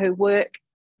Pacifica, who work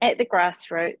at the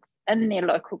grassroots in their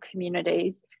local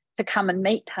communities to come and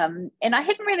meet him. And I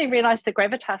hadn't really realised the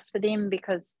gravitas for them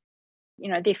because,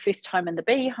 their first time in the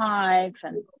beehive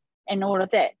and all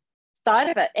of that side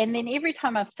of it. And then every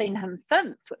time I've seen him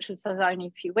since, which is only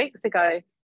a few weeks ago,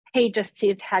 he just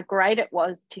says how great it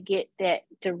was to get that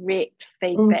direct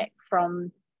feedback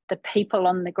from the people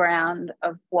on the ground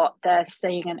of what they're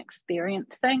seeing and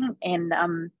experiencing. And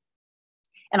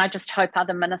I just hope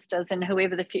other ministers and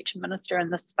whoever the future minister in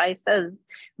this space is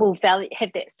will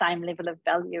have that same level of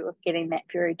value of getting that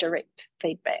very direct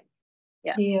feedback.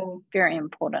 Yeah. Very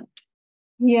important.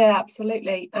 Yeah,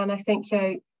 absolutely. And I think,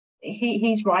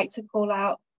 he's right to call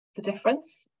out the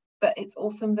difference, but it's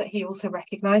awesome that he also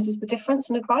recognises the difference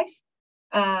in advice.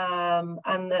 And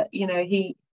that,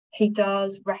 he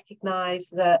does recognise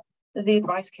that the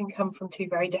advice can come from two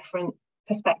very different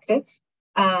perspectives.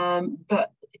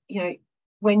 But,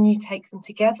 when you take them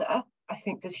together, I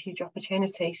think there's huge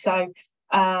opportunity. So,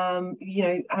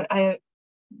 I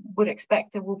would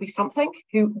expect there will be something.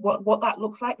 What that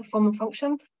looks like, the form and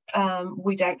function,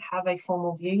 we don't have a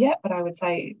formal view yet, but I would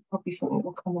say probably something that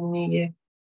will come in the new year.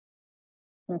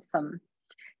 Awesome.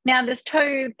 Now, there's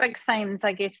two big themes,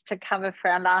 I guess, to cover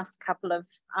for our last couple of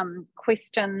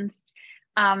questions.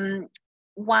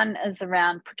 One is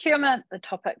around procurement, the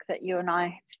topic that you and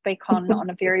I speak on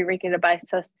a very regular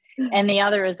basis, and the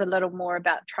other is a little more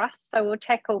about trust. So we'll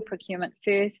tackle procurement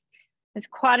first. There's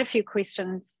quite a few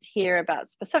questions here about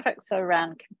specifics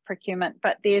around procurement,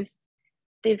 but there's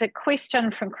a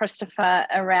question from Christopher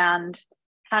around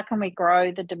how can we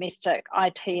grow the domestic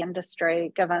IT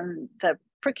industry given the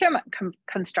procurement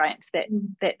constraints that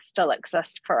still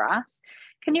exist for us.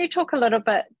 Can you talk a little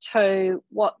bit to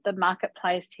what the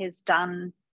marketplace has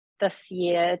done this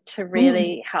year to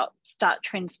really help start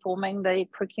transforming the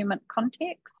procurement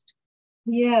context?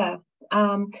 Yeah.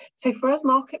 So for us,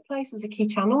 marketplace is a key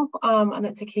channel, and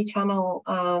it's a key channel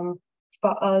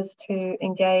for us to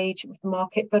engage with the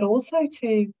market, but also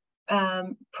to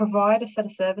provide a set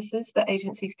of services that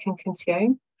agencies can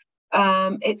consume.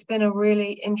 It's been a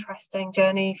really interesting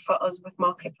journey for us with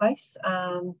marketplace.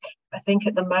 I think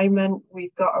at the moment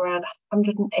we've got around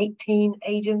 118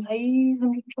 agencies,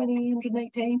 120,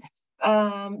 118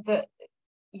 that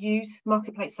use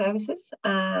marketplace services.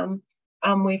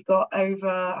 And we've got over,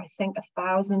 I think,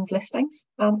 1,000 listings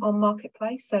on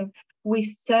marketplace. So we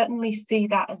certainly see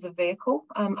that as a vehicle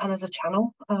and as a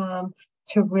channel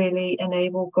to really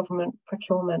enable government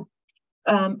procurement.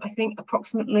 I think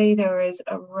approximately there is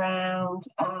around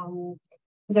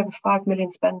there's over 5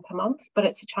 million spend per month, but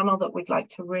it's a channel that we'd like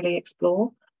to really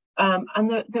explore.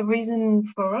 And the reason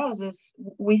for us is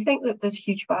we think that there's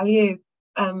huge value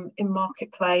in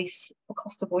marketplace for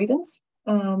cost avoidance.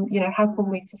 How can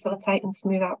we facilitate and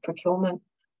smooth out procurement?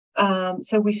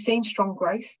 So we've seen strong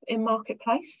growth in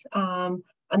marketplace, and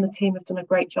the team have done a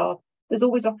great job. There's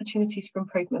always opportunities for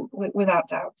improvement, without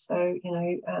doubt. So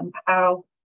how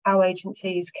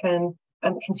agencies can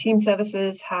consume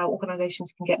services, how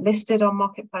organisations can get listed on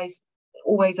marketplace,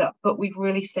 always up. But we've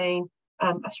really seen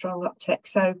a strong uptick.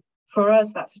 So for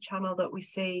us, that's a channel that we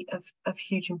see of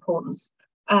huge importance.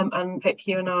 And Vic,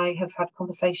 you and I have had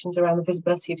conversations around the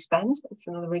visibility of spend. It's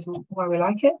another reason why we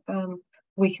like it.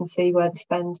 We can see where the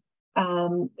spend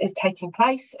is taking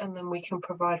place, and then we can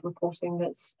provide reporting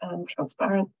that's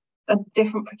transparent. And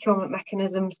different procurement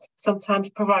mechanisms sometimes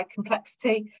provide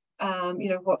complexity,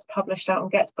 what's published out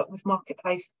and gets, but with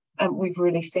Marketplace, we've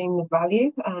really seen the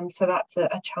value. So that's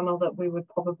a channel that we would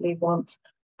probably want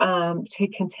to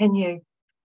continue.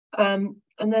 And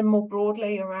then more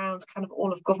broadly around kind of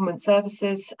all of government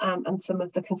services and some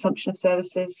of the consumption of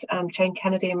services, Jane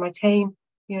Kennedy and my team,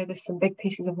 there's some big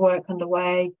pieces of work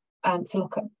underway to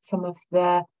look at some of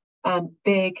the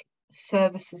big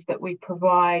services that we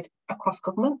provide across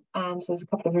government. So there's a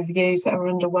couple of reviews that are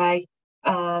underway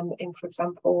in, for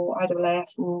example,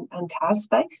 IaaS and TAS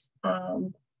space.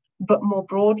 But more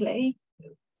broadly,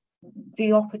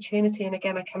 the opportunity, and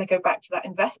again, I kind of go back to that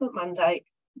investment mandate,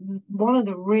 one of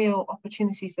the real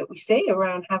opportunities that we see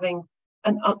around having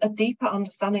a deeper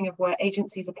understanding of where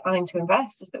agencies are planning to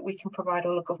invest is that we can provide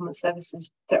all the government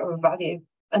services that are of value,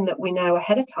 and that we know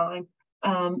ahead of time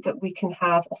that we can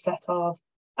have a set of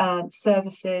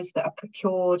services that are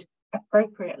procured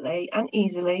appropriately and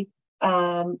easily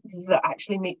that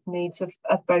actually meet the needs of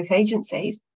both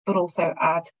agencies, but also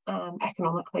add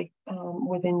economically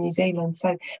within New Zealand.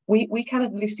 So we kind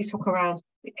of loosely talk around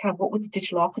kind of what would the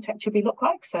digital architecture look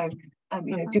like. So, do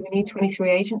we need 23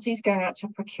 agencies going out to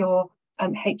procure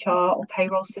HR or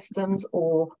payroll systems,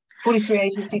 or 43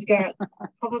 agencies going out?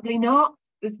 Probably not.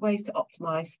 There's ways to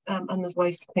optimise and there's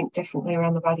ways to think differently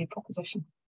around the value proposition.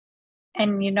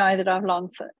 And that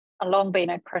I've long been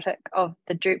a critic of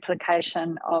the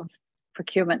duplication of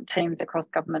procurement teams across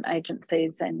government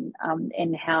agencies, and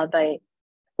how they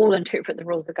all interpret the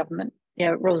rules of government,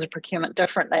 rules of procurement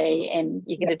differently, and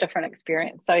you get a different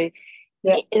experience. So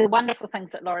the wonderful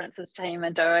things that Lawrence's team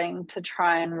are doing to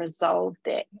try and resolve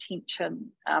that tension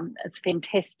is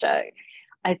fantastic.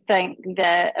 I think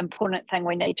the important thing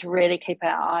we need to really keep our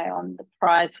eye on the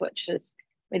prize, which is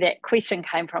where that question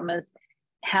came from, is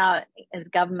how is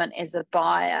government as a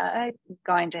buyer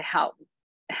going to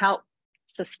help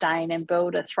sustain and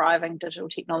build a thriving digital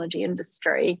technology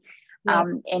industry?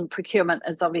 And procurement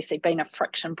has obviously been a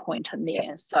friction point in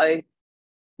there. So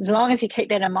as long as you keep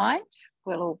that in mind,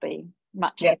 we'll all be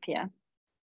much happier.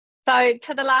 So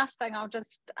to the last thing, I'll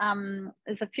just,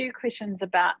 there's a few questions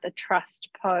about the trust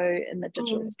and the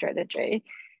digital strategy.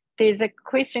 There's a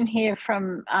question here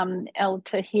from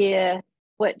Aotearoa,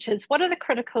 which is, what are the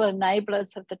critical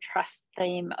enablers of the trust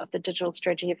theme of the digital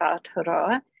strategy of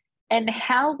Aotearoa, and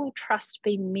how will trust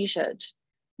be measured?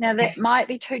 Now, that might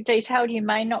be too detailed. You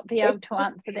may not be able to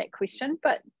answer that question,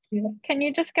 but can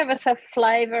you just give us a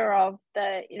flavour of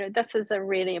this is a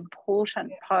really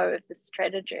important part of the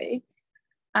strategy.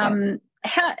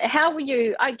 How will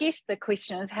you, I guess the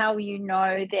question is, how will you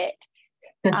know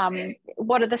that,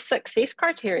 what are the success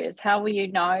criteria? How will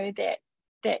you know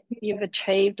that you've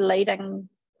achieved leading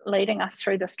us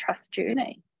through this trust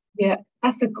journey? Yeah,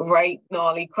 that's a great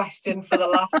gnarly question for the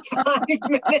last 5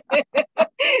 minutes.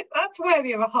 That's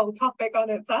worthy of a whole topic on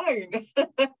its own.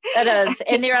 It is,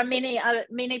 and there are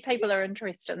many people are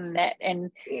interested in that,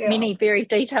 and many very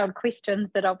detailed questions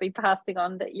that I'll be passing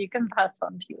on that you can pass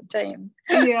on to your team.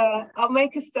 Yeah, I'll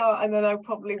make a start, and then I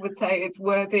probably would say it's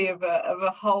worthy of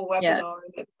a whole webinar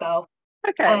in itself.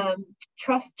 Okay.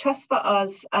 Trust for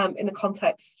us in the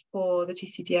context for the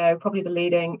GCDO, probably the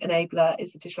leading enabler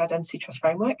is the Digital Identity Trust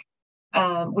Framework.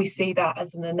 We see that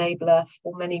as an enabler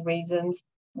for many reasons.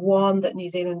 One, that New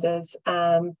Zealanders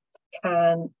can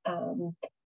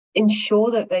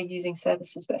ensure that they're using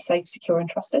services that are safe, secure and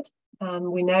trusted.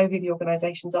 We know who the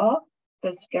organisations are.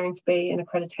 There's going to be an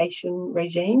accreditation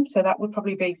regime. So that would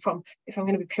probably be from, if I'm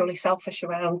going to be purely selfish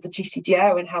around the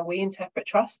GCDO and how we interpret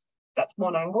trust, that's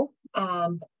one angle.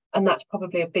 And that's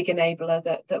probably a big enabler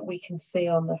that we can see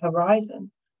on the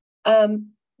horizon.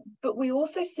 But we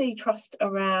also see trust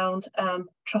around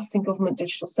trusting government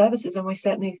digital services, and we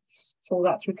certainly saw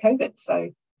that through COVID. So,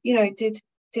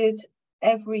 did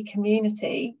every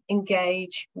community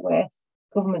engage with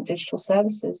government digital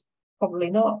services? Probably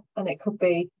not. And it could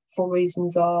be for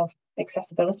reasons of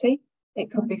accessibility.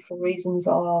 It could be for reasons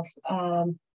of,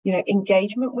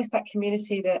 engagement with that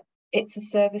community, that it's a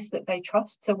service that they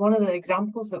trust. So one of the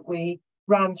examples that we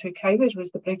ran through COVID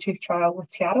was the Bluetooth trial with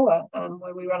Aotearoa,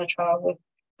 where we ran a trial with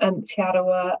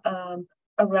Aotearoa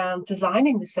around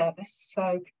designing the service.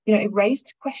 So, it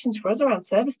raised questions for us around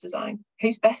service design.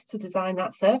 Who's best to design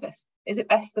that service? Is it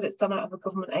best that it's done out of a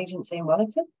government agency in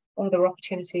Wellington? Or are there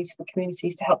opportunities for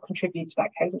communities to help contribute to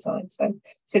that co-design?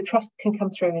 So trust can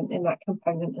come through in that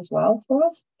component as well for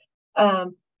us.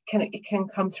 It can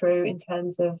come through in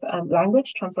terms of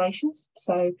language translations.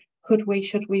 So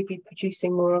should we be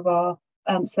producing more of our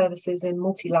services in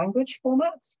multi-language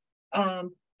formats?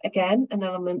 Again, an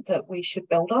element that we should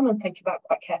build on and think about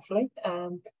quite carefully.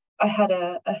 I had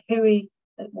a HUI,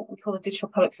 what we call a digital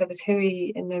public service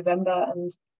HUI, in November,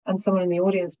 and someone in the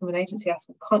audience from an agency asked,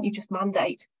 well, can't you just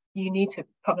mandate you need to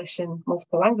publish in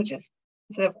multiple languages?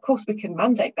 So of course we can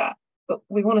mandate that, but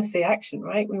we want to see action,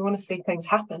 right? We want to see things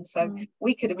happen. So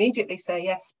we could immediately say,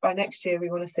 yes, by next year we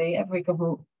want to see every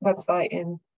government website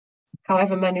in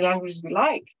however many languages we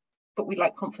like, but we'd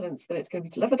like confidence that it's going to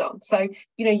be delivered on. So,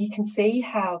 you can see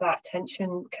how that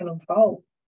tension can unfold.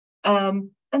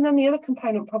 And then the other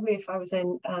component, probably if I was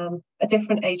in a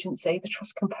different agency, the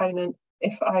trust component,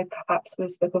 if I perhaps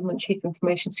was the government chief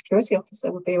information security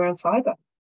officer, would be around cyber.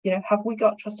 Have we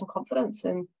got trust and confidence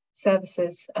in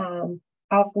services? Can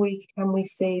we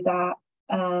see that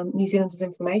New Zealanders'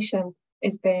 information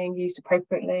is being used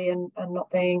appropriately and not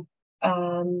being,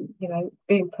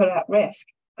 being put at risk?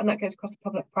 And that goes across the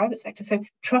public-private sector. So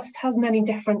trust has many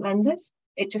different lenses.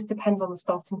 It just depends on the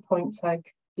starting point. So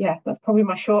yeah, that's probably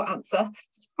my short answer.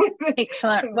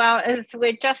 Excellent. Well,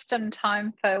 we're just in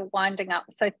time for winding up.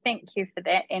 So thank you for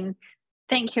that. And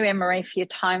thank you, Ann-Marie, for your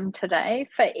time today.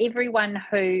 For everyone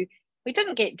who we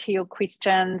didn't get to your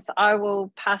questions, I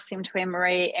will pass them to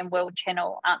Ann-Marie and we'll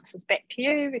channel answers back to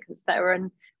you because they were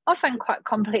often quite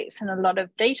complex and a lot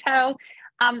of detail.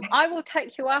 I will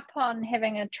take you up on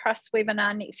having a trust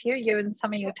webinar next year. You and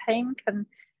some of your team can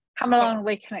come along and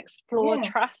we can explore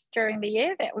trust during the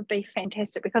year. That would be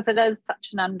fantastic because it is such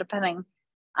an underpinning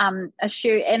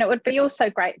issue, and it would be also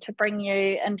great to bring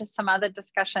you into some other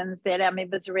discussions that our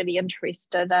members are really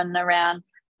interested in around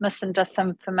mis and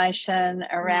disinformation,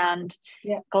 around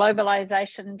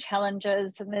globalization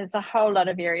challenges, and there's a whole lot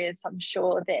of areas I'm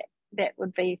sure that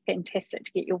would be fantastic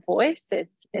to get your voice as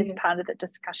part of the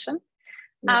discussion.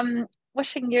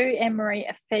 Wishing you, Ann-Marie,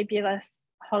 a fabulous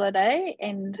holiday,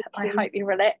 and I hope you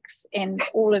relax and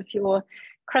all of your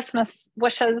Christmas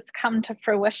wishes come to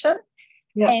fruition.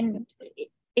 And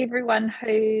everyone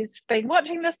who's been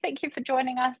watching this, thank you for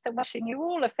joining us, and wishing you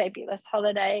all a fabulous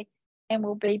holiday, and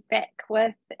we'll be back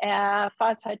with our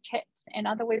Fireside Chats and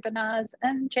other webinars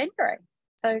in January.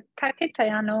 So ka kite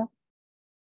anō.